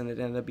guys, and it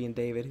ended up being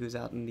David, who's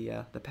out in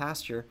the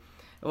pasture.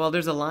 Well,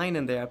 there's a line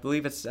in there, I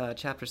believe it's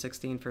chapter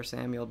 16 for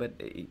Samuel,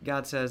 but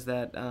God says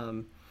that,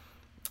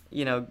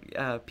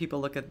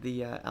 people look at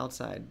the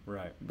outside,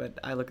 right, but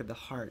I look at the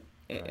heart.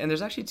 Right. And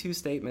there's actually two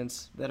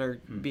statements that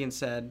are being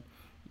said.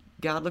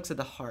 God looks at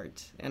the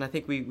heart, and I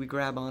think we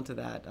grab onto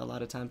that a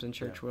lot of times in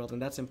church world,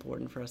 and that's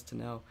important for us to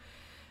know.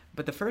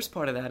 But the first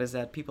part of that is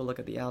that people look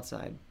at the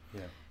outside.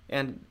 Yeah.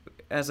 And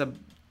as a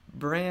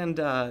brand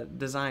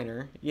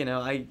designer,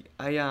 I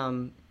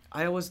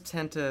always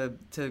tend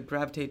to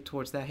gravitate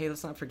towards that. Hey,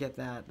 let's not forget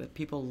that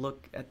people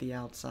look at the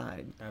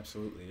outside.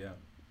 Absolutely, yeah.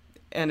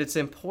 And it's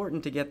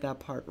important to get that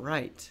part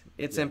right.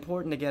 It's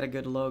important to get a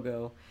good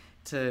logo,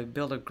 to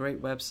build a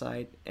great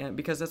website, and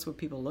because that's what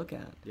people look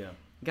at. Yeah.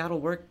 God will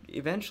work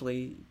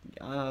eventually,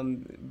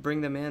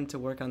 bring them in to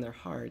work on their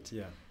heart.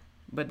 Yeah.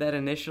 But that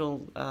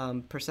initial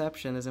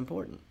perception is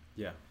important.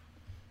 Yeah.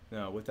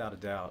 No, without a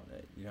doubt.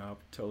 I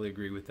totally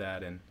agree with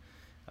that. And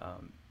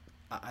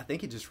I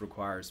think it just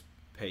requires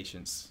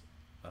patience,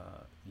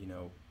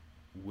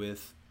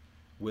 with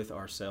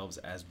ourselves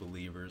as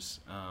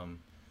believers.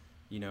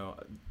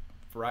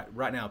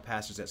 Right now,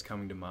 passage that's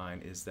coming to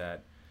mind is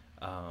that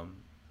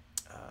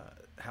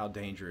how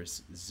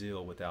dangerous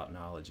zeal without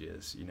knowledge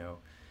is.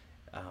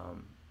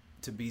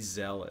 To be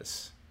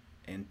zealous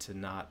and to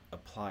not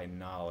apply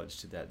knowledge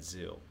to that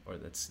zeal, or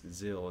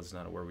zeal is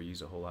not a word we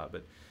use a whole lot,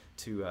 but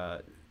to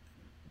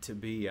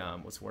be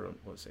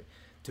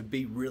to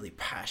be really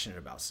passionate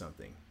about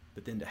something,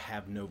 but then to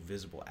have no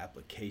visible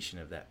application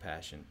of that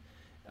passion,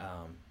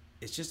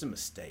 it's just a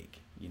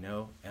mistake.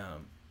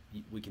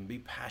 We can be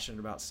passionate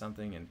about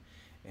something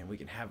and we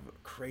can have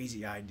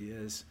crazy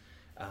ideas,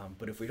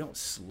 but if we don't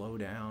slow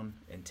down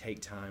and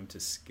take time to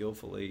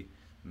skillfully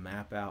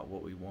map out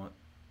what we want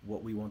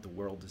the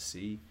world to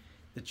see,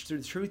 the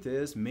truth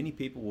is many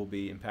people will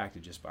be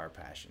impacted just by our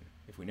passion.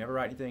 If we never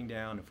write anything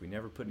down, if we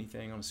never put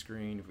anything on a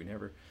screen, if we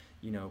never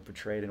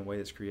portray it in a way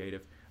that's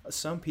creative,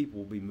 some people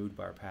will be moved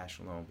by our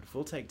passion alone. But if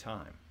we'll take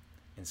time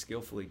and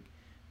skillfully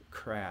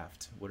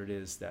craft what it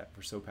is that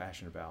we're so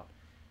passionate about,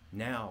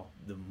 now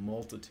the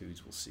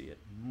multitudes will see it,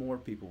 more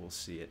people will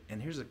see it.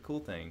 And here's the cool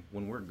thing: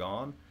 when we're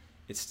gone,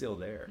 it's still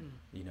there.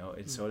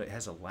 So it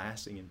has a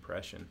lasting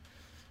impression.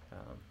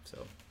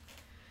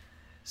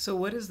 So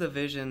what is the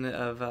vision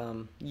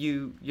of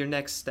your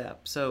next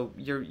step? So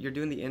you're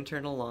doing the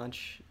internal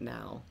launch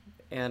now,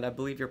 and I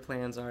believe your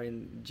plans are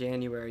in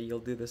January you'll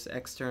do this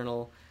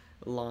external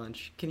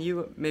launch. Can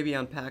you maybe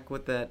unpack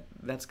what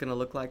that's going to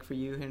look like for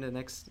you in the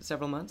next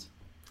several months?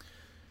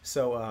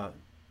 So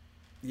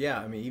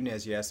even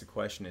as you asked the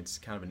question, it's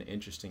kind of an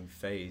interesting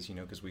phase,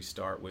 because we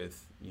start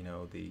with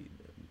the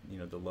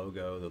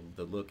logo,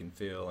 the look and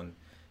feel,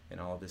 and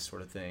all of this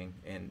sort of thing,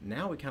 and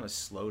now we kind of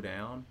slow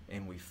down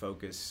and we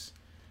focus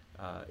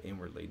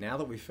inwardly. Now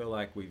that we feel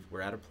like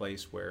we're at a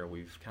place where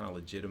we've kind of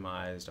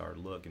legitimized our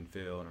look and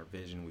feel and our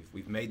vision,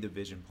 we've made the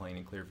vision plain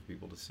and clear for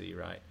people to see,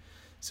 right?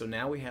 So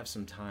now we have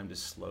some time to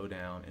slow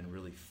down and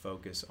really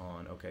focus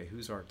on, okay,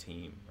 who's our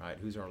team, right?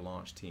 Who's our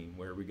launch team?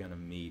 Where are we going to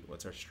meet?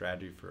 What's our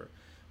strategy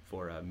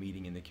for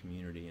meeting in the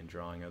community and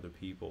drawing other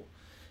people?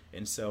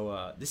 And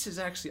so this is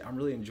actually, I'm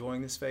really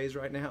enjoying this phase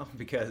right now,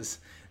 because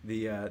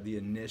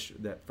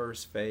that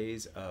first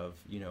phase of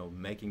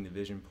making the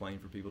vision plain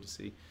for people to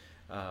see,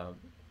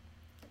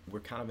 we're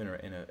kind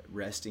of in a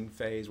resting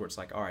phase where it's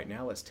like, all right,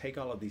 now let's take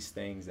all of these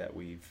things that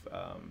we've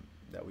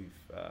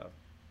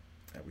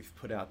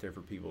put out there for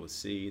people to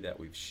see, that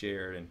we've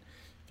shared, and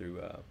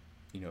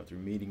through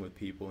meeting with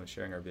people and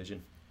sharing our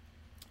vision.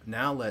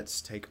 Now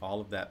let's take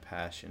all of that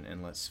passion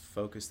and let's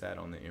focus that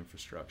on the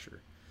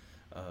infrastructure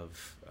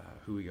of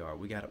who we are.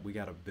 We got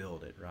to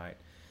build it, right?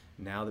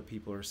 Now that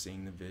people are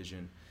seeing the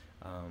vision,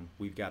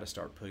 we've got to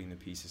start putting the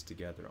pieces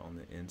together on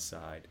the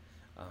inside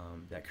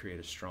that create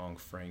a strong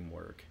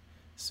framework,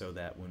 so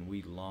that when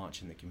we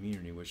launch in the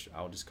community, which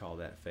I'll just call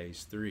that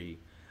phase 3,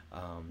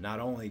 not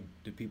only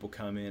do people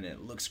come in and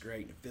it looks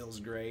great and it feels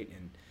great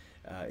and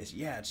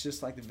it's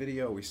just like the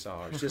video we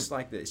saw, it's just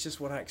like it's just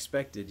what I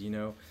expected,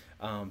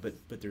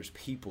 but there's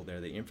people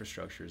there, the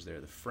infrastructure is there,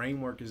 the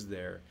framework is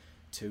there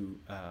to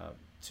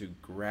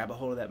grab a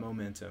hold of that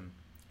momentum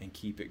and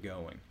keep it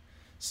going.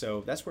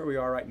 So that's where we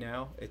are right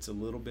now. It's a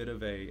little bit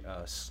of a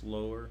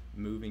slower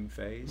moving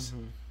phase.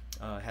 Mm-hmm.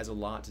 It has a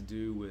lot to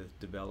do with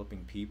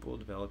developing people,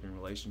 developing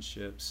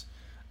relationships,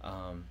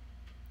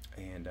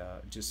 and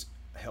just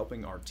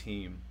helping our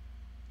team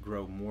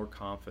grow more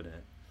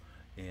confident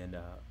in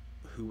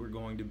who we're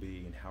going to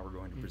be and how we're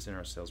going to present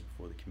ourselves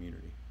before the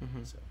community.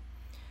 Mm-hmm.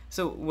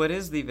 So what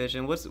is the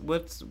vision? What's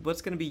going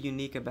to be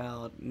unique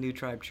about New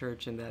Tribe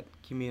Church in that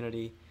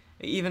community?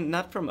 Even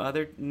not from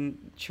other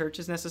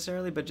churches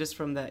necessarily, but just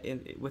from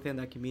within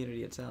that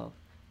community itself.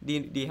 Do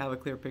you have a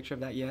clear picture of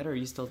that yet, or are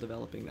you still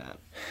developing that?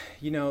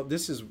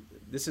 This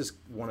is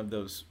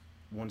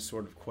one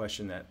sort of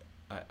question that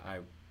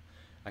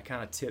I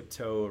kind of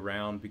tiptoe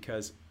around,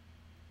 because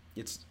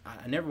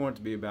I never want it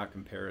to be about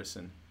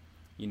comparison.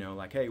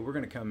 Like, hey, we're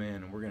going to come in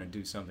and we're going to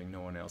do something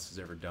no one else has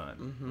ever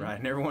done, mm-hmm. right?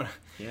 I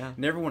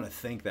never want to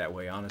think that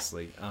way,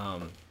 honestly,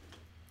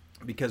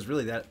 because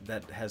really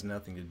that has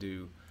nothing to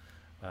do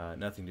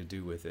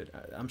with it.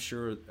 I'm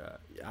sure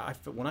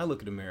when I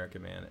look at America,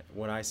 man,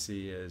 what I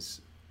see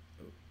is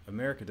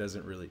America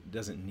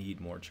doesn't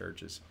need more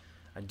churches.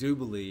 I do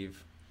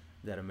believe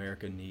that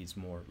America needs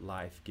more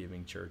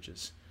life-giving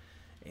churches,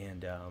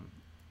 and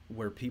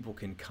where people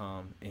can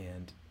come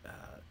and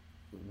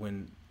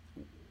when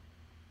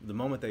the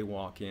moment they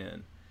walk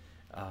in,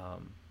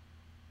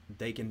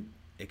 they can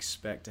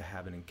expect to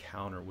have an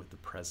encounter with the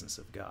presence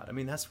of God. I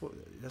mean, that's what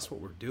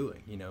we're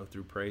doing,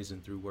 through praise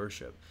and through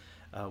worship.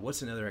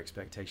 What's another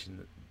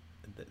expectation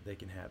that they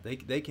can have?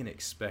 They can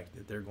expect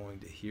that they're going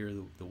to hear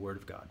the Word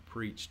of God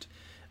preached.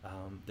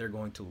 They're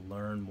going to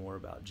learn more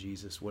about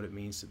Jesus, what it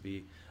means to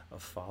be a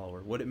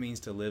follower, what it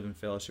means to live in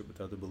fellowship with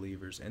other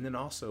believers, and then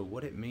also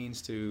what it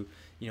means to,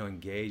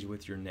 engage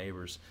with your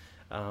neighbors.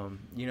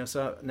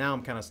 So now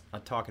I'm kind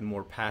of talking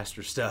more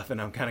pastor stuff,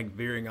 and I'm kind of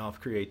veering off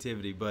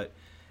creativity, but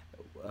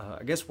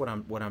I guess what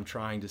I'm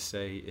trying to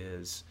say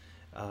is,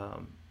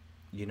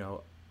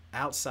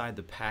 outside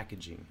the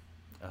packaging,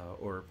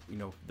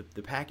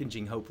 the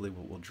packaging hopefully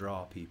will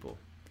draw people.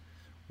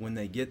 When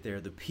they get there,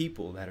 the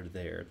people that are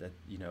there, that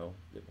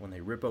when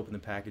they rip open the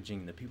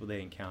packaging, the people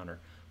they encounter,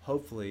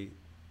 hopefully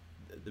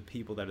the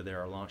people that are there,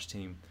 our launch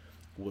team,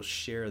 will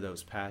share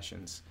those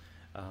passions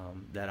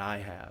that I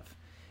have.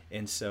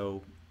 And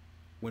so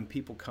when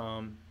people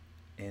come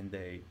and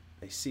they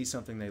see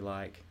something they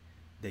like,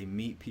 they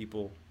meet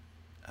people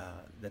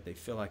that they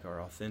feel like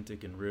are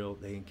authentic and real,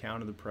 they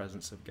encounter the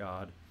presence of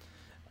God,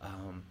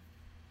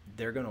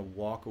 they're going to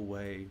walk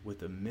away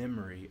with a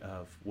memory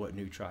of what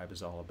New Tribe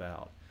is all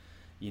about.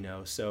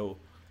 So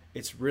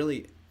it's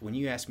really, when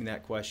you ask me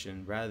that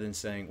question, rather than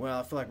saying, well,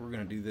 I feel like we're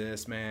going to do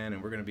this, man,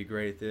 and we're going to be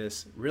great at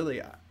this,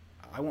 really,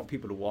 I want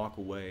people to walk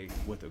away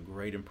with a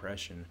great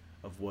impression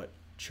of what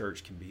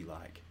church can be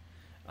like.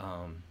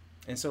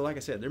 And so, like I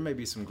said, there may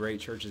be some great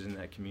churches in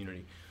that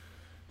community,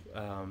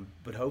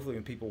 but hopefully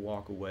when people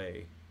walk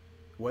away,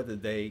 whether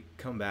they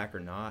come back or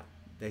not,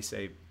 they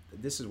say,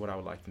 this is what I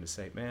would like them to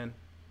say, man,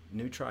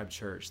 New Tribe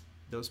Church,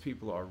 those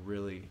people are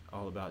really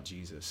all about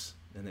Jesus,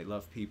 and they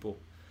love people.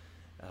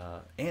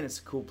 And it's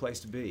a cool place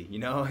to be,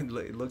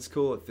 it looks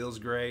cool, it feels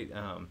great.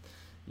 Of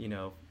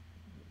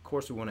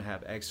course we want to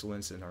have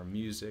excellence in our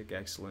music,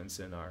 excellence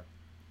in our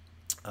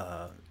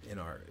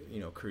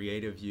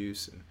creative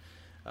use, and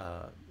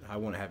I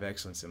want to have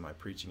excellence in my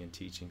preaching and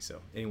teaching. So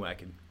anyway, I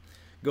can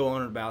go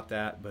on about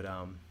that, but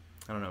I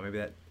don't know, maybe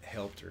that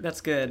helped.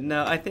 That's good.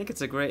 No, I think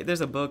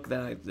there's a book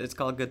it's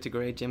called Good to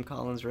Great. Jim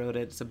Collins wrote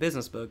it. It's a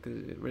business book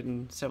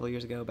written several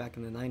years ago, back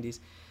in the 90s.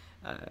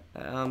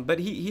 But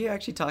he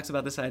actually talks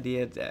about this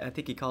idea, I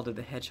think he called it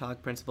the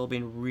hedgehog principle,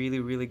 being really,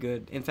 really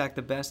good. In fact,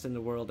 the best in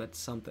the world at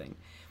something.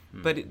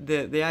 But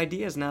the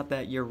idea is not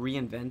that you're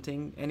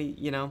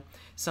reinventing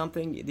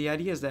something. The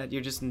idea is that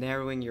you're just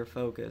narrowing your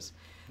focus.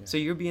 Yeah. So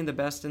you're being the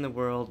best in the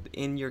world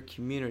in your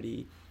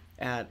community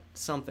at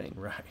something.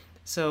 Right.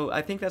 So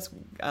I think that's,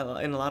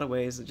 in a lot of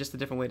ways, just a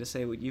different way to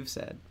say what you've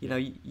said.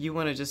 You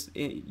want to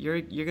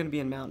you're going to be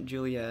in Mount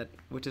Juliet,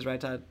 which is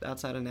right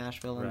outside of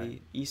Nashville on the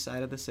east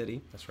side of the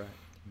city. That's right.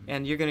 Mm-hmm.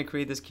 And you're going to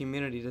create this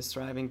community, this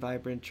thriving,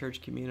 vibrant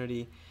church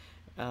community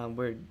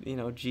where,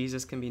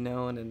 Jesus can be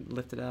known and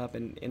lifted up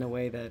in a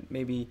way that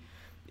maybe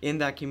in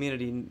that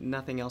community,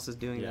 nothing else is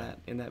doing that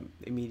in that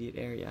immediate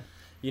area.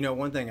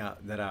 One thing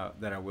that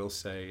I will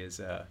say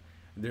is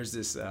there's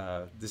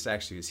this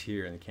actually is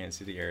here in the Kansas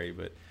City area,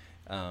 but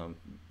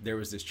there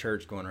was this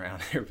church going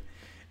around there,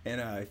 and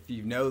if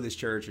you know this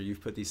church or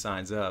you've put these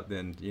signs up,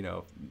 then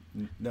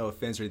no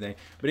offense or anything,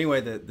 but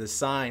anyway, the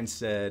sign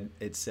said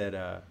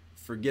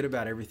forget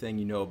about everything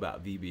you know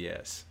about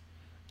VBS,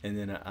 and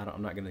then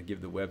I'm not going to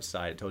give the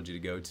website I told you to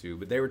go to,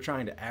 but they were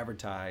trying to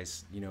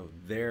advertise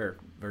their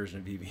version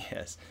of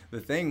VBS.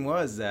 The thing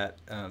was that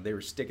they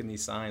were sticking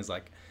these signs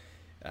like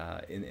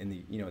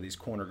in the these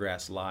corner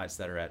grass lots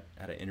that are at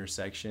an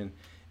intersection.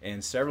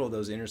 And several of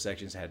those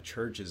intersections had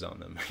churches on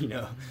them,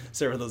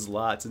 several of those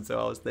lots. And so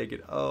I was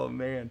thinking, oh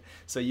man.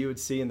 So you would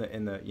see in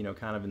the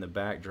kind of in the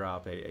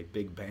backdrop a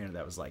big banner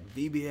that was like,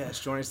 VBS,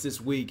 join us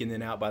this week. And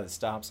then out by the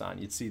stop sign,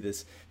 you'd see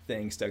this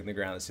thing stuck in the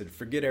ground that said,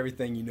 forget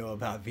everything you know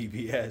about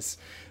VBS.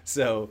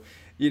 So,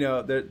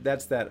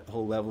 that's that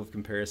whole level of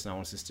comparison I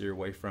want us to steer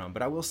away from.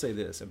 But I will say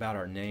this about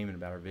our name and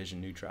about our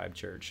vision, New Tribe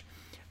Church.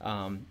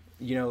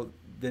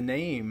 The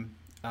name,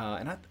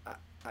 and I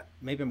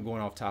maybe I'm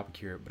going off topic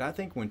here, but I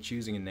think when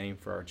choosing a name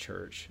for our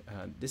church,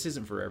 this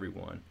isn't for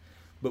everyone,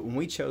 but when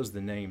we chose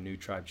the name New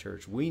Tribe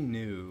Church, we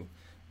knew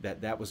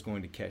that was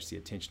going to catch the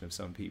attention of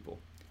some people.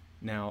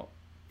 Now,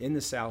 in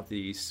the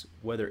Southeast,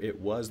 whether it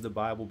was the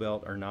Bible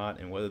Belt or not,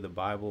 and whether the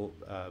Bible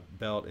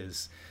Belt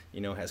is,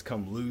 has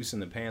come loose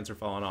and the pants are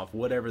falling off,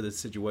 whatever the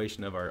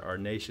situation of our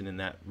nation in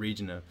that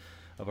region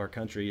of our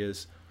country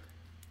is,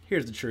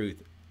 here's the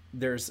truth.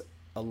 There's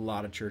a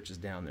lot of churches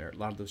down there. A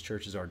lot of those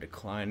churches are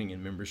declining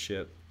in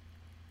membership.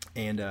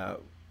 And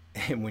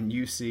when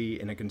you see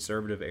in a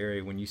conservative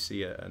area, when you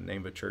see a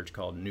name of a church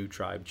called New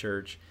Tribe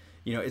Church,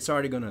 it's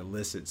already going to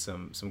elicit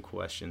some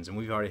questions. And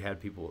we've already had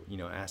people,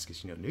 ask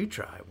us, New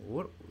Tribe,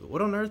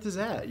 what on earth is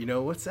that?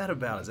 What's that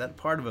about? Is that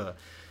part of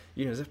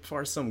is that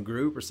part of some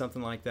group or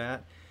something like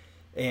that?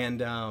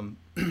 And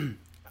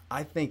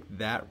I think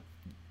that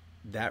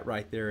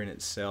right there in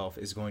itself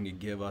is going to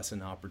give us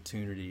an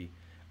opportunity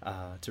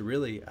to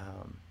really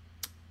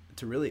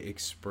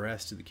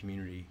express to the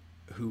community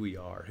who we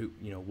are,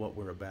 what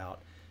we're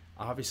about.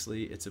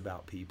 Obviously, it's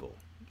about people.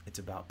 It's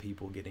about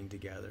people getting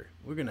together.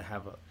 We're going to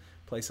have a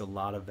place a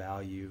lot of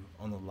value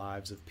on the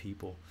lives of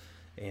people,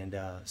 and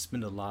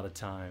spend a lot of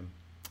time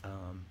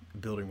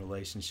building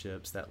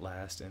relationships that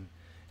last and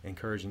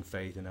encouraging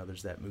faith in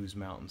others that moves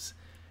mountains.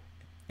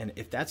 And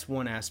if that's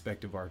one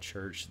aspect of our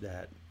church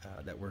that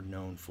we're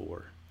known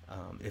for,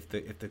 if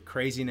the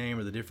crazy name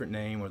or the different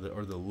name or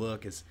the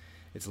look is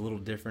it's a little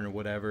different or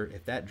whatever,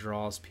 if that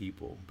draws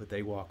people, but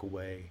they walk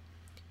away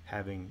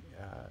having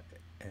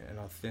an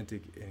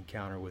authentic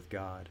encounter with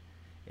God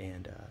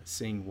and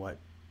seeing what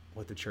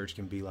the church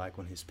can be like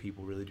when His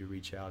people really do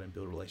reach out and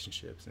build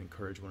relationships and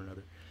encourage one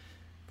another,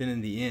 then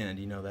in the end,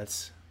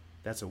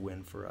 that's a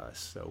win for us.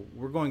 So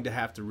we're going to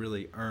have to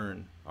really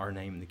earn our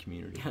name in the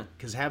community,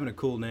 because having a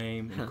cool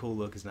name and a cool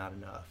look is not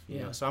enough.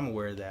 You know? So I'm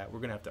aware of that. We're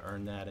going to have to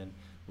earn that, and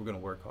we're going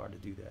to work hard to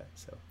do that.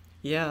 So.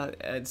 Yeah,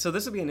 so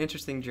this will be an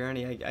interesting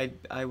journey.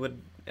 I would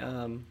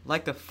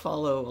like to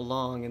follow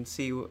along and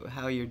see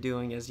how you're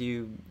doing as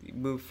you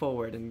move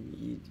forward and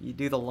you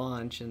do the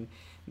launch, and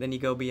then you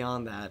go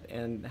beyond that,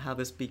 and how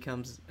this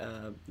becomes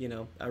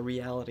a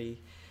reality.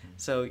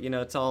 So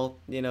it's all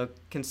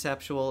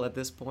conceptual at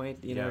this point.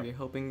 You're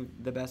hoping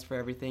the best for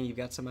everything. You've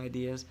got some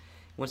ideas.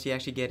 Once you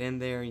actually get in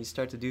there and you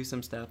start to do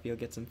some stuff, you'll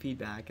get some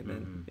feedback, and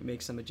then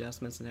make some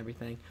adjustments and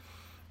everything.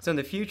 So in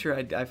the future,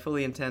 I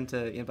fully intend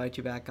to invite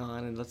you back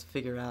on, and let's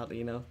figure out,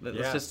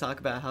 let's just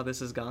talk about how this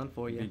has gone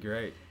for you. That'd be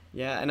great.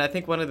 Yeah, and I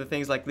think one of the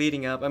things, like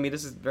leading up, I mean,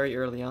 this is very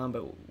early on,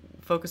 but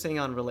focusing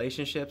on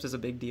relationships is a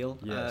big deal,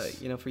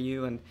 for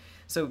you. And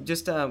so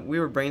just we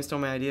were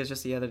brainstorming ideas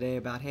just the other day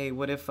about, hey,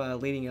 what if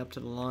leading up to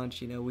the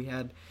launch,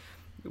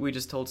 we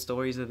just told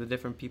stories of the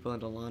different people in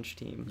the launch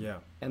team. Yeah.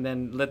 And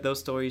then let those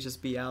stories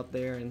just be out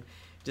there and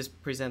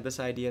just present this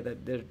idea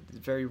that they're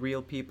very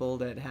real people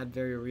that had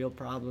very real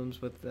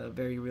problems with a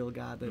very real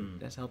God that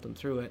has helped them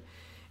through it.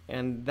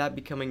 And that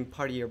becoming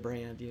part of your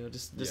brand,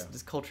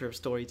 this culture of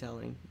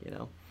storytelling,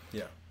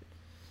 Yeah.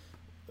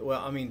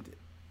 Well, I mean,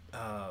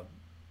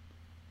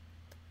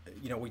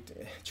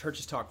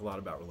 churches talk a lot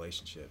about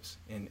relationships,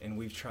 and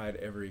we've tried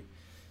every,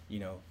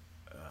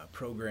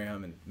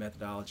 program and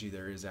methodology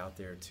there is out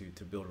there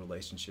to build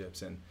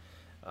relationships. And,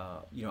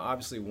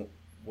 obviously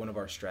one of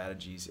our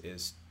strategies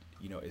is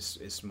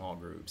small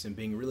groups, and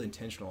being really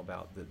intentional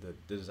about the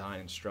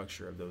design and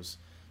structure of those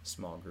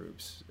small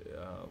groups.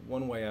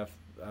 One way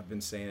I've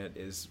been saying it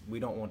is we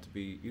don't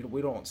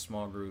want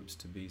small groups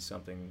to be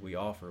something we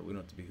offer. We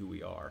want it to be who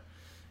we are.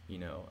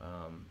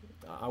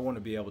 I want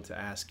to be able to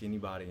ask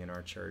anybody in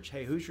our church,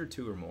 hey, who's your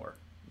two or more?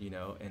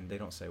 And they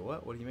don't say,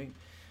 what do you mean?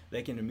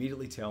 They can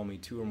immediately tell me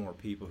two or more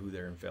people who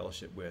they're in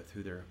fellowship with,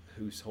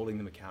 who's holding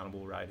them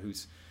accountable, right?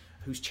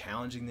 Who's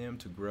challenging them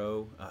to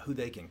grow, who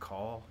they can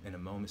call in a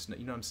moment's,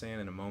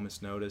 in a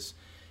moment's notice.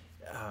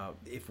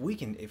 If we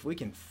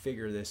can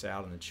figure this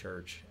out in the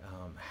church,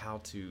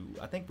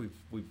 I think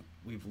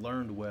we've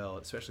learned well,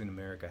 especially in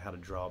America, how to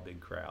draw big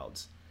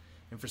crowds.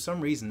 And for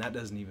some reason, that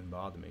doesn't even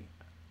bother me.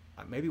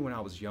 Maybe when I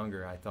was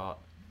younger, I thought,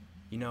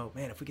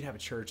 man, if we could have a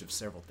church of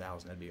several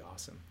thousand, that'd be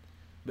awesome.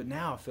 But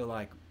now I feel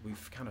like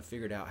we've kind of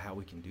figured out how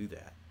we can do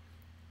that.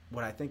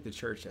 What I think the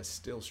church has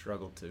still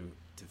struggled to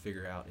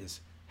figure out is,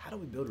 how do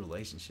we build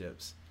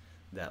relationships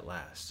that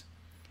last?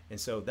 And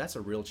so that's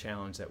a real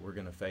challenge that we're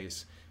going to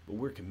face, but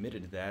we're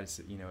committed to that.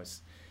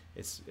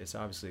 It's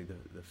obviously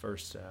the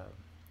first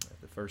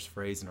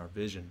phrase in our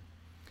vision.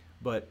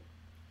 But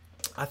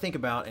I think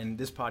about, and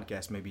this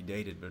podcast may be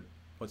dated, but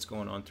what's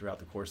going on throughout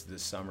the course of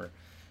this summer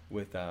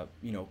with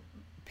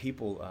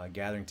people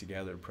gathering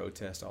together to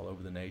protest all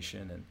over the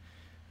nation, and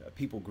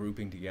people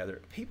grouping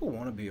together. People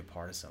want to be a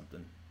part of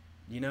something,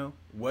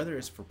 whether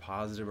it's for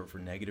positive or for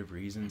negative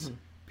reasons. Mm-hmm.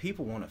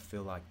 People want to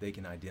feel like they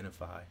can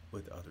identify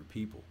with other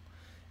people.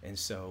 And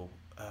so,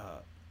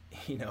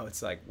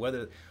 it's like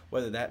whether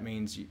that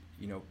means,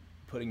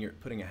 putting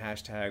a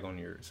hashtag on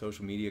your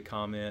social media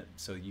comment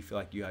so you feel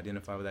like you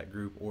identify with that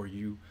group, or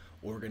you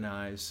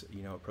organize,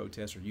 a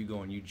protest, or you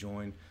go and you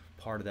join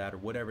part of that, or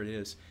whatever it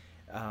is.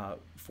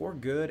 For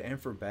good and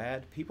for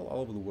bad, people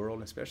all over the world,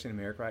 and especially in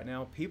America right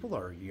now, people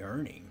are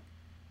yearning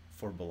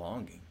for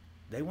belonging.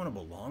 They want to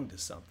belong to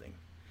something.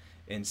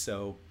 And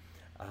so,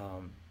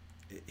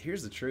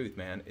 here's the truth,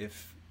 man.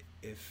 If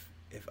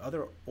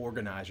other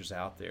organizers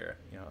out there,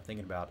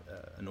 thinking about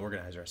an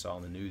organizer I saw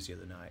on the news the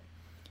other night,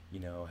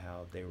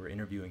 how they were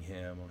interviewing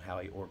him on how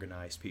he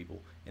organized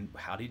people. And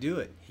how did he do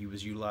it? He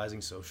was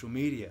utilizing social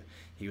media.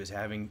 He was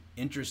having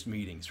interest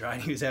meetings, right?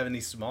 He was having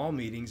these small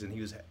meetings, and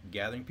he was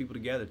gathering people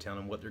together, telling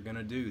them what they're going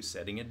to do,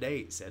 setting a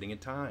date, setting a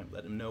time,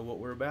 letting them know what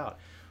we're about.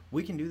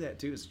 We can do that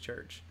too as a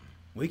church.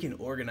 We can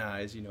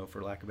organize,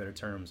 for lack of better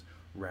terms,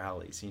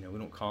 rallies. We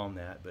don't call them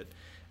that, but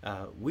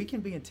we can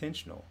be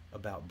intentional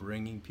about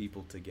bringing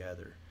people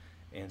together.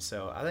 And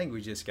so I think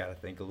we just got to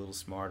think a little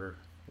smarter,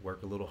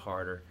 work a little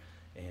harder,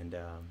 and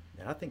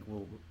I think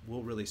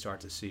we'll really start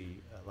to see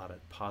a lot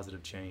of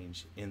positive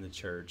change in the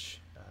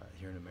church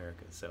here in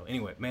America. So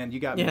anyway, man, you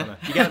got me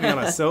on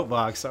a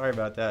soapbox. Sorry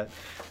about that.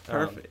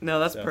 Perfect. No,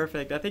 that's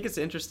perfect. I think it's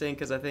interesting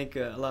because I think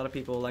a lot of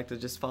people like to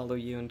just follow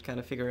you and kind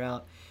of figure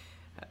out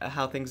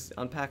how things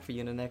unpack for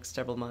you in the next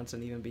several months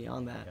and even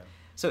beyond that. Yeah.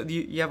 So do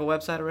you have a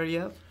website already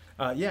up?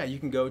 Yeah, you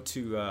can go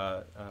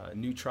to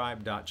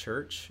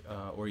newtribe.church,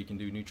 or you can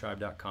do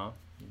newtribe.com.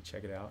 You can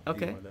check it out.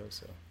 Okay. Either one of those,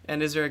 so.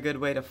 And is there a good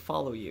way to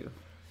follow you?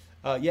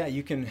 Yeah,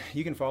 you can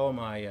follow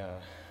my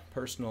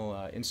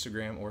personal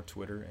Instagram or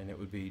Twitter, and it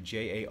would be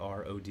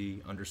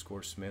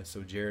JAROD_Smith.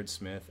 So Jared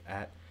Smith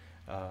at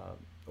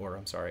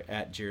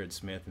Jared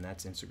Smith, and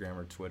that's Instagram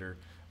or Twitter.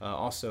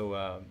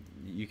 Also,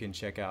 you can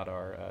check out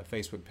our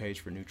Facebook page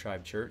for New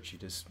Tribe Church.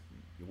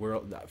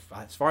 We're,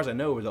 as far as I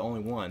know, we're the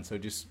only one. So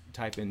just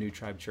type in New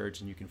Tribe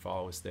Church, and you can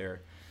follow us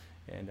there.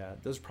 And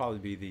those would probably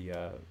be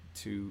the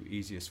two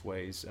easiest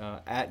ways.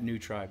 At New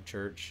Tribe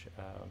Church,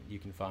 you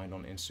can find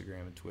on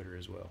Instagram and Twitter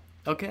as well.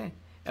 Okay.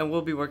 And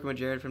we'll be working with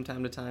Jared from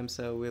time to time,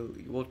 so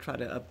we'll try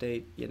to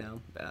update,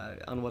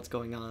 on what's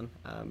going on.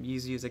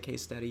 Use as a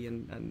case study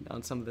and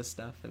on some of this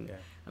stuff, and yeah.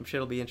 I'm sure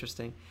it'll be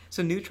interesting.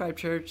 So New Tribe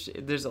Church,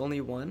 there's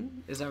only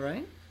one, is that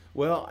right?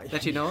 Well,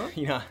 that you know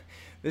of?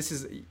 This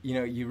is,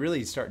 you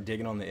really start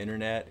digging on the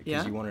internet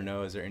because you want to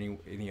know, is there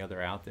any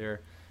other out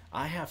there?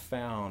 I have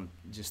found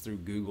just through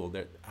Google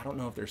that I don't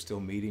know if they're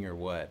still meeting or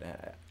what.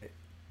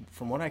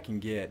 From what I can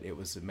get, it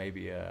was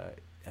maybe I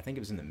think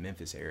it was in the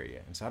Memphis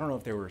area. And so I don't know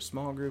if they were a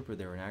small group or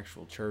they were an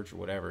actual church or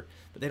whatever,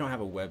 but they don't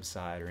have a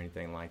website or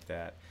anything like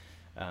that.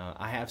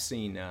 I have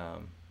seen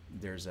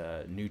there's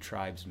a New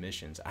Tribes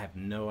Missions. I have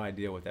no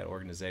idea what that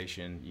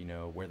organization,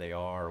 where they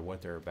are or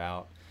what they're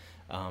about.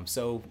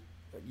 So,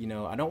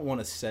 I don't want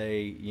to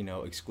say,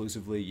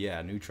 exclusively,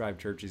 New Tribe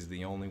Church is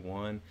the only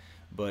one,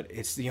 but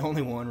it's the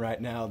only one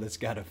right now that's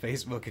got a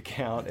Facebook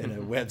account and a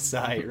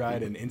website,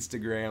 right, and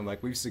Instagram.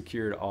 Like, we've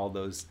secured all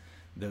those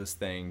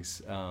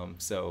things.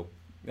 So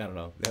I don't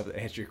know. That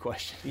answer your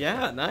question.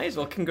 Yeah, nice.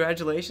 Well,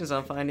 congratulations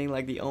on finding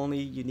the only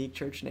unique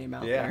church name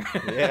out there.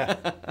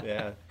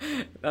 Yeah.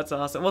 That's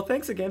awesome. Well,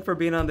 thanks again for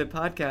being on the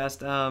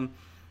podcast.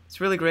 It's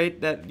really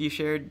great that you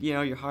shared,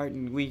 your heart,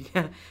 and we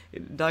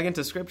dug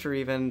into Scripture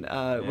even,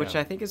 which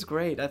I think is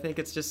great. I think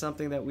it's just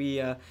something that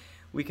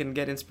we can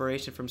get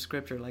inspiration from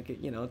Scripture.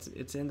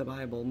 It's in the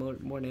Bible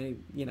more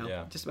than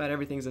just about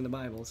everything's in the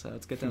Bible. So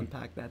it's good to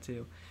unpack that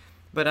too.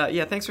 But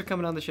thanks for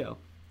coming on the show.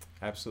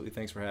 Absolutely.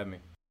 Thanks for having me.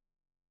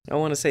 I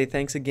want to say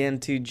thanks again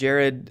to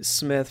Jared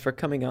Smith for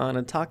coming on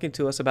and talking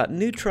to us about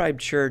New Tribe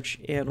Church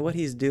and what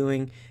he's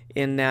doing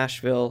in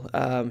Nashville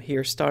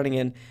here starting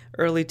in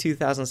early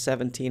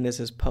 2017 as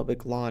his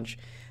public launch.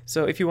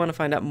 So if you want to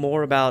find out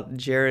more about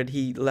Jared,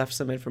 he left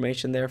some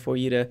information there for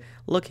you to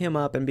look him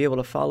up and be able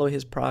to follow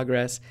his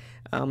progress.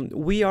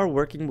 We are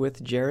working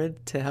with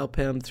Jared to help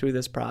him through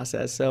this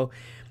process. So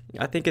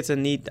I think it's a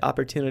neat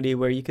opportunity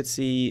where you could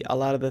see a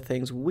lot of the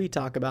things we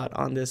talk about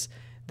on this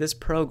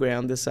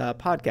program, this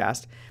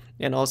podcast,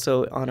 and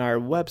also on our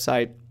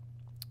website.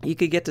 You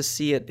could get to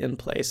see it in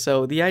place.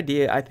 So the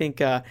idea, I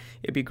think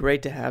it'd be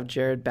great to have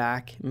Jared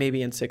back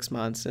maybe in 6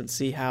 months and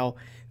see how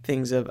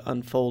things have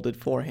unfolded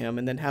for him,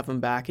 and then have him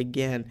back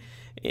again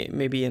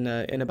maybe in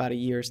about a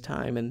year's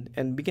time,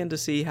 and begin to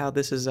see how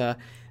this is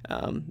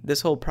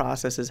this whole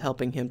process is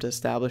helping him to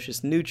establish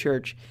this new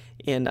church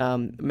in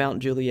Mount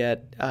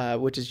Juliet,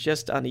 which is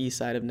just on the east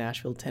side of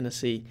Nashville,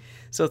 Tennessee.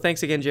 So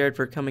thanks again, Jared,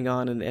 for coming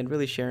on and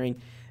really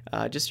sharing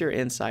just your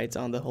insights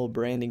on the whole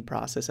branding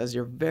process as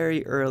you're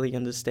very early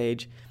in the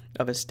stage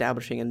of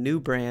establishing a new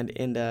brand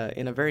in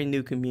a very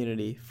new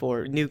community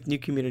for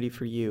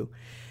you.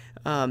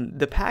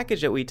 The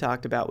package that we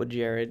talked about with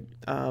Jared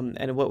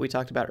and what we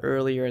talked about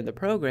earlier in the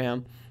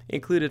program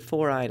included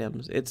 4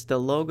 items. It's the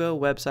logo,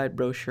 website,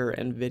 brochure,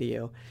 and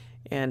video.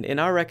 And in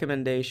our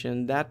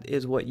recommendation, that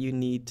is what you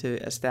need to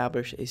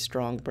establish a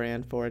strong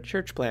brand for a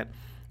church plant.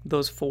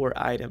 Those 4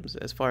 items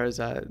as far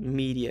as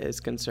media is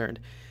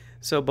concerned.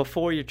 So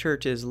before your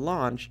church is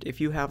launched,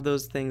 if you have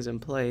those things in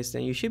place,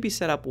 then you should be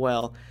set up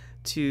well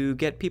to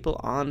get people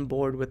on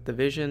board with the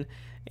vision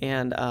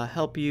and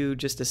help you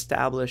just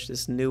establish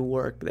this new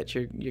work that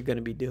you're going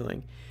to be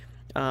doing.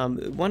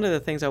 One of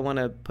the things I want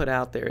to put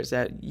out there is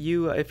that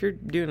if you're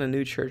doing a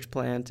new church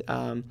plant,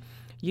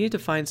 you need to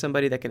find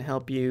somebody that can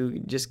help you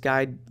just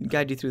guide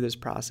you through this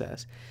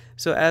process.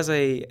 So as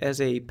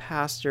a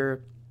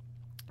pastor,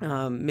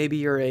 maybe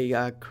you're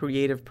a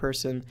creative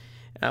person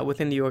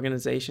within the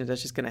organization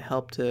that's just going to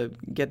help to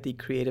get the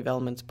creative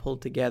elements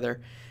pulled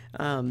together.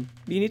 You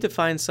need to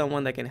find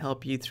someone that can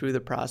help you through the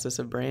process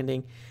of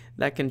branding,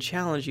 that can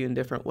challenge you in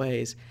different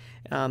ways.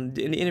 In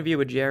the interview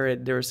with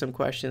Jared, there were some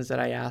questions that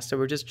I asked that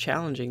were just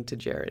challenging to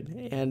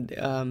Jared.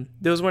 And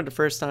those weren't the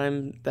first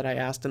time that I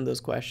asked him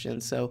those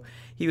questions, so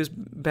he was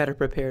better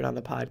prepared on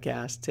the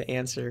podcast to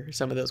answer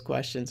some of those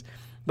questions.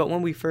 But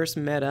when we first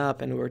met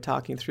up and we were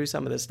talking through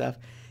some of this stuff,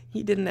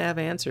 he didn't have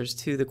answers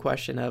to the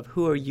question of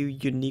who are you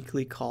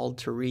uniquely called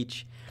to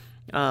reach.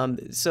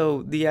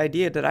 So the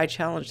idea that I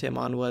challenged him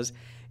on was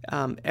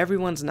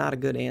everyone's not a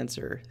good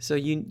answer. So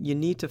you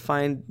need to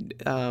find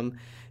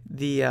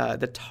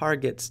the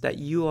targets that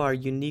you are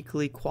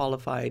uniquely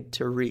qualified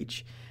to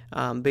reach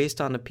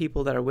based on the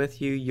people that are with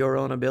you, your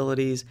own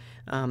abilities,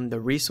 the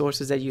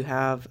resources that you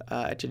have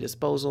at your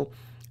disposal.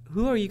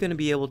 Who are you going to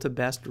be able to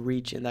best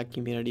reach in that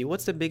community?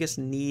 What's the biggest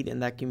need in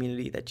that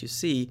community that you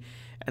see?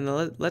 And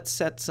let's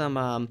set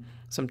some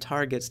some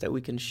targets that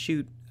we can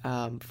shoot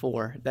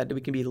for, that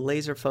we can be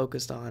laser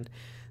focused on,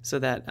 so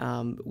that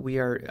we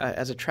are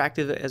as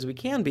attractive as we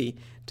can be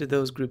to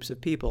those groups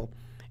of people.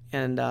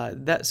 And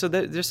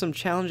there's some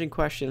challenging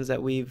questions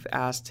that we've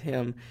asked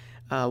him.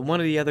 One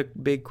of the other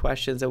big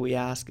questions that we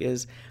ask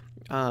is,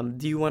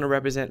 do you want to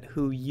represent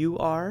who you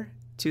are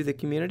to the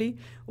community,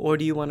 or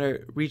do you want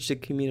to reach the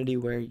community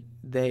where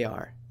they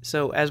are?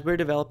 So as we're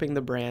developing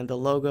the brand, the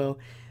logo,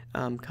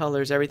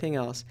 colors, everything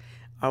else,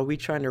 are we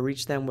trying to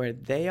reach them where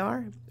they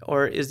are,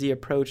 or is the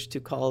approach to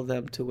call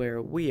them to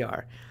where we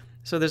are?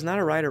 So there's not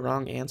a right or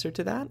wrong answer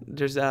to that.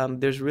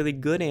 There's really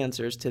good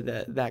answers to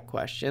that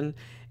question.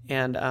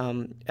 And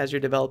as you're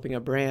developing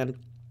a brand,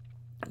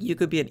 you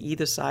could be on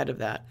either side of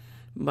that.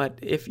 But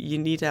if you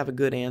need to have a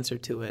good answer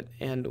to it,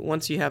 and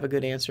once you have a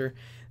good answer,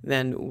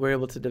 then we're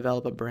able to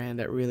develop a brand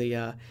that really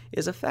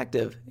is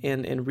effective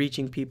in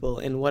reaching people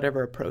in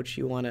whatever approach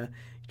you want to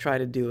try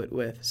to do it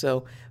with.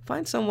 So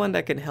find someone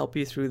that can help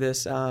you through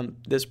this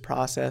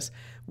process.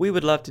 We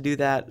would love to do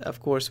that. Of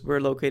course, we're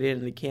located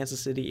in the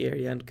Kansas City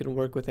area and can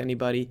work with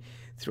anybody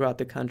throughout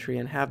the country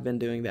and have been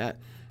doing that.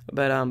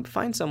 But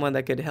find someone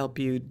that could help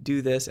you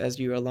do this as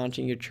you are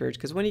launching your church.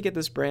 Because when you get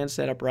this brand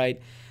set up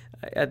right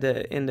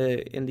in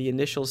the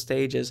initial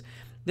stages,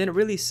 then it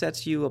really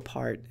sets you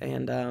apart.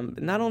 And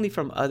not only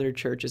from other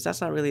churches, that's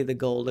not really the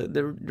goal.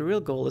 The real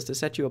goal is to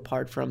set you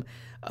apart from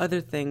other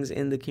things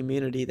in the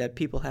community that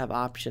people have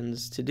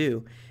options to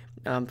do,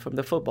 from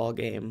the football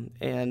game,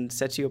 and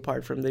sets you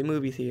apart from the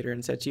movie theater,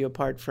 and sets you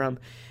apart from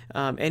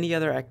any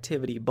other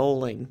activity,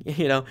 bowling,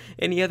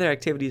 any other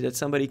activity that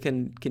somebody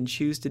can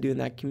choose to do in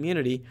that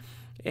community,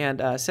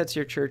 and sets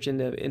your church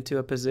into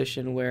a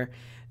position where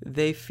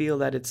they feel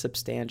that it's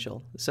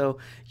substantial. So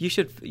you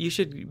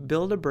should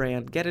build a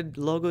brand, get a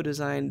logo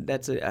design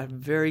that's a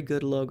very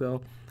good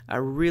logo,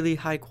 a really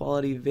high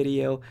quality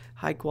video,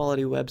 high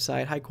quality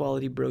website, high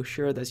quality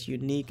brochure that's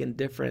unique and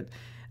different.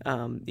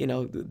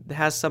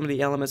 Has some of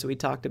the elements that we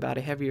talked about,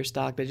 a heavier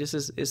stock that just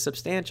is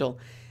substantial.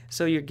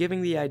 So you're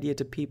giving the idea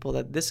to people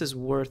that this is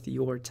worth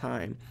your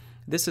time.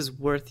 This is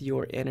worth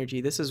your energy.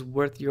 This is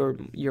worth your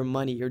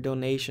money, your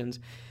donations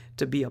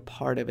to be a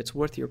part of. It's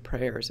worth your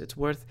prayers. It's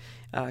worth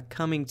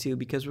coming to,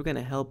 because we're going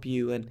to help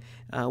you, and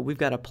we've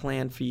got a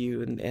plan for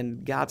you,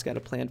 and God's got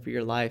a plan for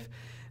your life.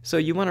 So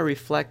you want to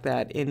reflect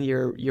that in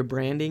your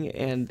branding,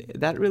 and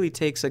that really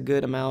takes a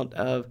good amount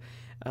of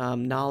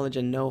knowledge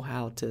and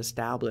know-how to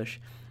establish.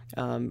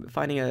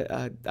 Finding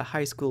a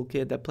high school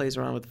kid that plays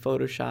around with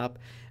Photoshop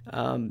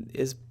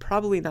is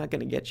probably not going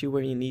to get you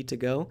where you need to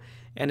go,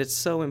 and it's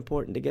so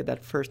important to get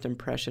that first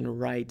impression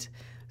right.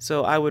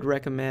 So I would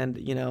recommend,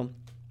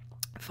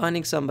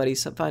 finding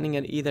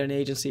either an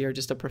agency or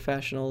just a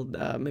professional,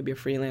 maybe a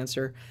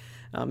freelancer,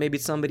 maybe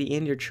somebody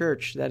in your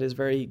church that is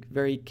very,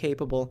 very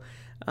capable,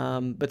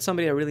 but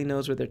somebody that really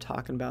knows what they're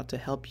talking about to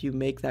help you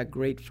make that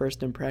great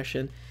first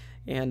impression.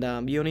 And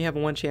you only have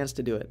one chance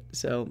to do it,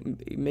 so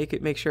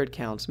make sure it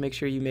counts. Make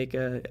sure you make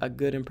a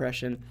good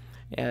impression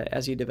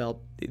as you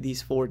develop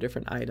these 4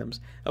 different items.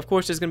 Of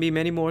course, there's going to be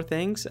many more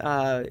things.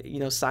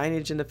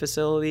 Signage in the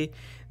facility.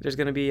 There's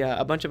going to be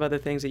a bunch of other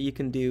things that you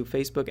can do.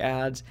 Facebook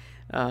ads,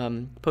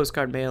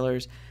 postcard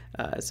mailers.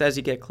 So as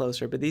you get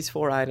closer, but these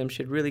 4 items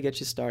should really get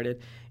you started.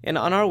 And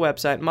on our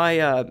website,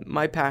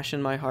 my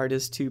passion, my heart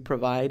is to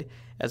provide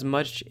as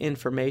much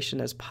information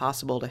as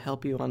possible to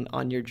help you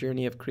on your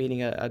journey of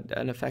creating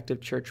an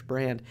effective church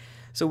brand.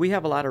 So we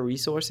have a lot of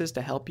resources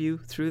to help you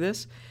through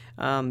this.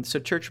 So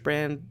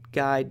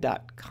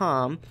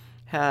churchbrandguide.com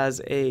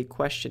has a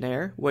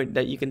questionnaire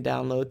that you can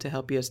download to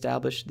help you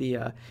establish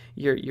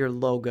your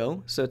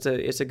logo. So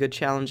it's a good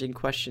challenging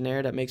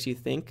questionnaire that makes you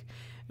think,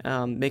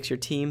 makes your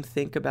team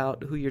think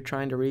about who you're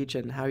trying to reach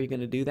and how you're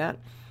going to do that.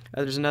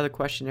 There's another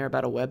questionnaire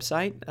about a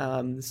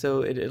website,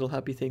 so it'll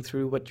help you think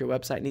through what your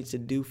website needs to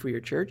do for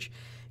your church.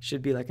 It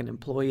should be like an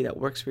employee that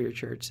works for your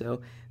church, so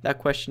that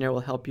questionnaire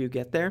will help you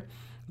get there.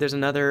 There's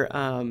another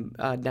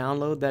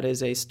download that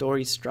is a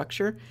story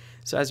structure.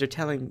 So as you're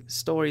telling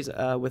stories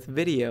with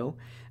video,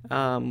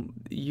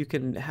 you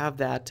can have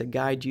that to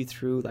guide you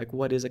through like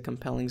what is a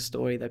compelling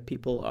story that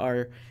people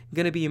are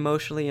going to be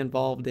emotionally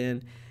involved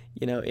in,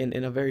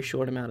 in a very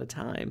short amount of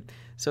time.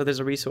 So there's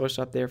a resource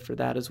up there for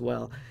that as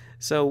well.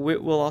 So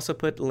we'll also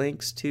put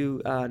links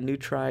to New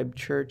Tribe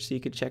Church, so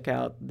you can check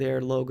out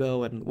their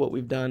logo and what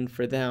we've done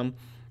for them.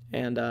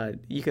 And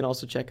you can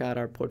also check out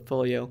our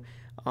portfolio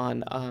on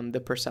the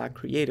Persad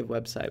Creative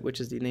website,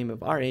 which is the name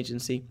of our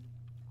agency.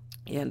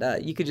 And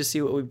you could just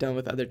see what we've done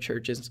with other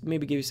churches,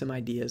 maybe give you some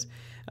ideas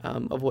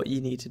of what you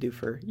need to do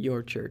for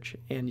your church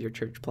and your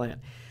church plant.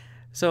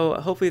 So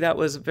hopefully that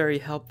was very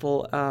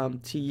helpful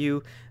to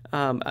you.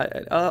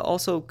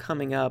 Also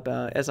coming up,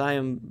 as I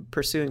am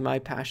pursuing my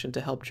passion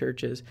to help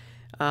churches,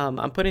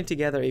 I'm putting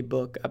together a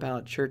book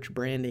about church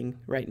branding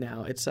right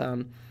now. It's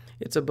a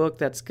book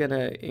that's going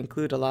to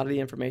include a lot of the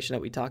information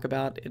that we talk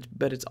about,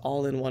 but it's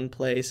all in one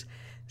place,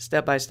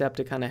 step by step,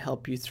 to kind of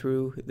help you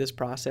through this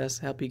process,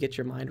 help you get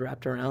your mind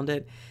wrapped around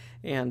it.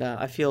 And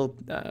I feel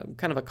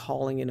kind of a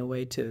calling in a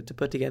way to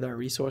put together a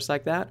resource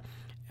like that.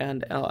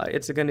 And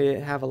it's going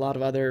to have a lot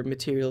of other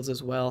materials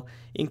as well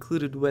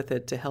included with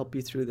it to help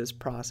you through this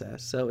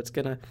process. So it's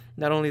going to,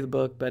 not only the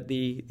book, but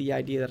the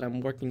idea that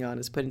I'm working on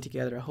is putting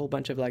together a whole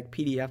bunch of like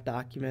PDF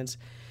documents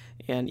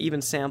and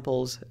even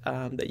samples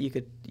that you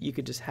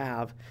could just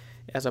have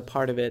as a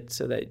part of it,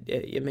 so that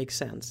it makes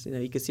sense.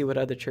 You can see what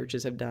other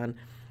churches have done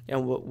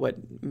and what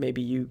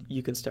maybe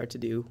you can start to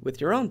do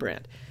with your own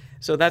brand.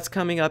 So that's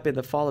coming up in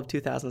the fall of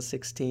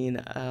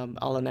 2016.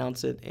 I'll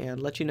announce it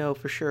and let you know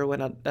for sure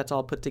when that's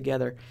all put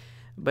together.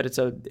 But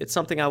it's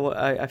something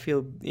I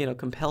feel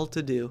compelled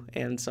to do,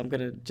 and so I'm going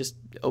to just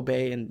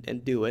obey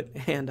and do it.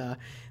 And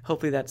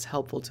hopefully that's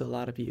helpful to a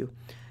lot of you.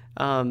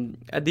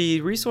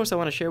 The resource I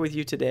want to share with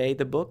you today,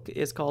 the book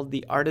is called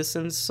The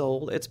Artisan's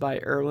Soul. It's by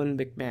Erwin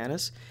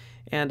McManus.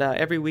 And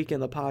every week in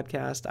the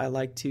podcast, I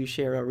like to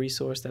share a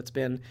resource that's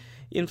been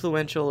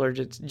influential or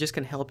just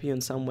can help you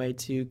in some way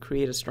to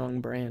create a strong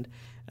brand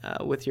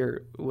with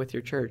your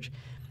church.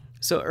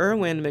 So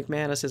Erwin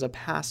McManus is a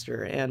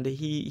pastor, and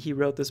he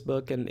wrote this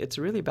book, and it's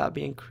really about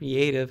being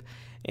creative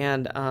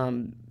and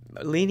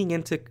leaning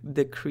into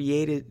the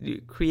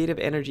creative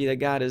energy that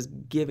God has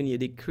given you,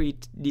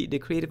 the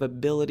creative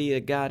ability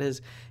that God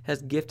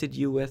has gifted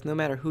you with. No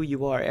matter who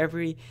you are,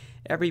 every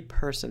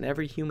person,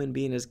 every human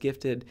being is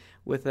gifted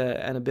with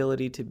an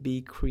ability to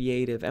be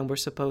creative, and we're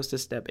supposed to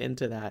step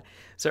into that.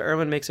 So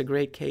Erwin makes a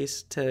great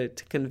case to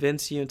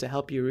convince you and to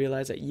help you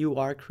realize that you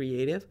are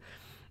creative.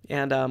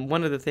 And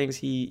one of the things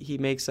he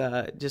makes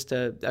just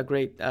a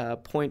great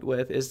point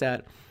with is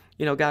that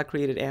God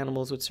created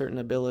animals with certain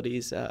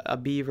abilities. A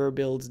beaver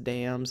builds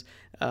dams.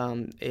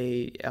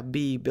 A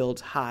bee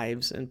builds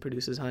hives and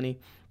produces honey.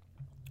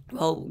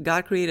 Well,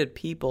 God created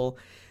people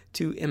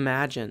to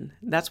imagine.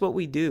 That's what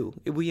we do.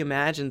 We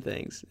imagine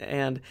things,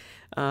 and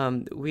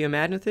and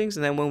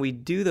then when we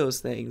do those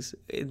things,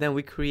 then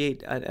we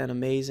create an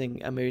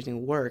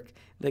amazing work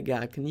that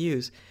God can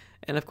use.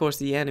 And of course,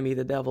 the enemy,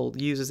 the devil,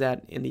 uses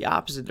that in the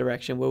opposite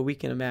direction, where we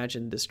can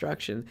imagine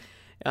destruction.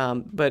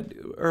 But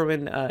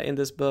Erwin, in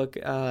this book,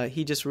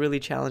 he just really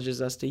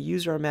challenges us to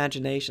use our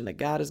imagination that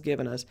God has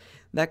given us,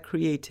 that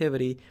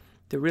creativity,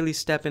 to really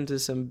step into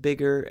some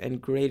bigger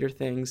and greater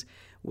things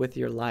with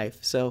your life.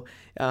 So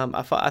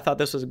I thought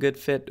this was a good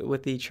fit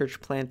with the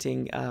church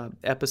planting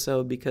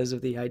episode, because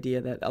of the idea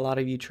that a lot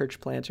of you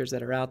church planters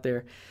that are out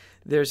there,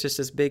 there's just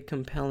this big,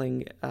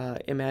 compelling,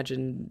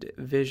 imagined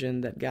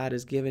vision that God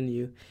has given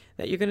you,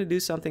 that you're going to do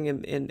something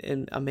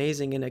in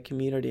amazing in a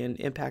community and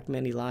impact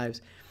many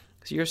lives.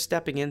 So you're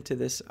stepping into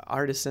this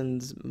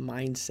artisan's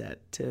mindset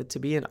to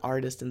be an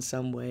artist in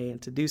some way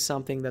and to do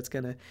something that's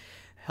going to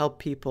help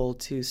people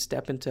to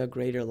step into a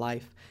greater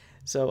life.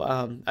 So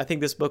I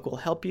think this book will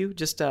help you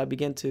just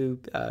begin to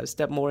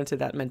step more into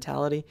that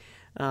mentality.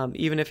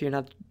 Even if you're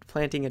not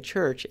planting a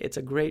church, it's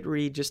a great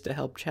read just to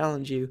help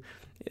challenge you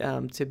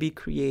to be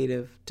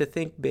creative, to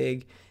think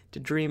big, to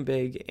dream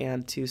big,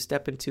 and to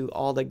step into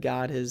all that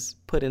God has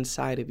put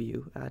inside of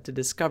you, to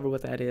discover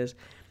what that is,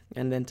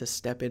 and then to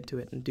step into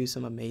it and do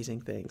some amazing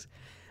things.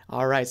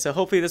 All right, so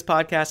hopefully this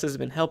podcast has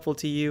been helpful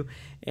to you,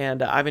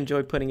 and I've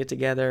enjoyed putting it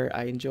together.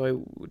 I enjoy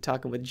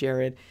talking with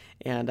Jared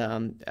and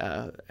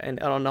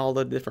on all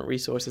the different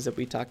resources that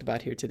we talked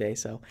about here today.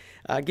 So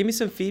give me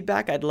some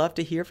feedback. I'd love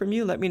to hear from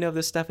you. Let me know if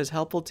this stuff is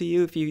helpful to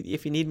you. If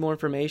you need more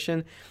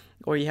information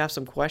or you have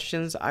some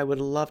questions, I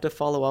would love to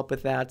follow up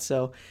with that.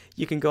 So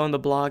you can go on the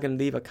blog and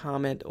leave a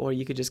comment, or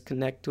you could just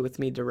connect with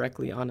me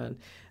directly on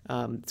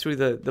through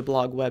the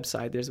blog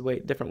website. There's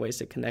different ways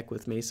to connect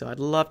with me. So I'd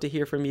love to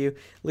hear from you.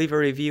 Leave a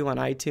review on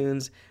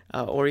iTunes,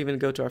 or even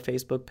go to our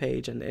Facebook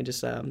page and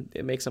just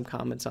make some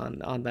comments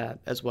on that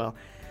as well.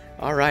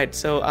 All right,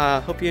 so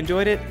hope you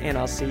enjoyed it, and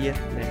I'll see you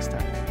next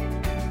time.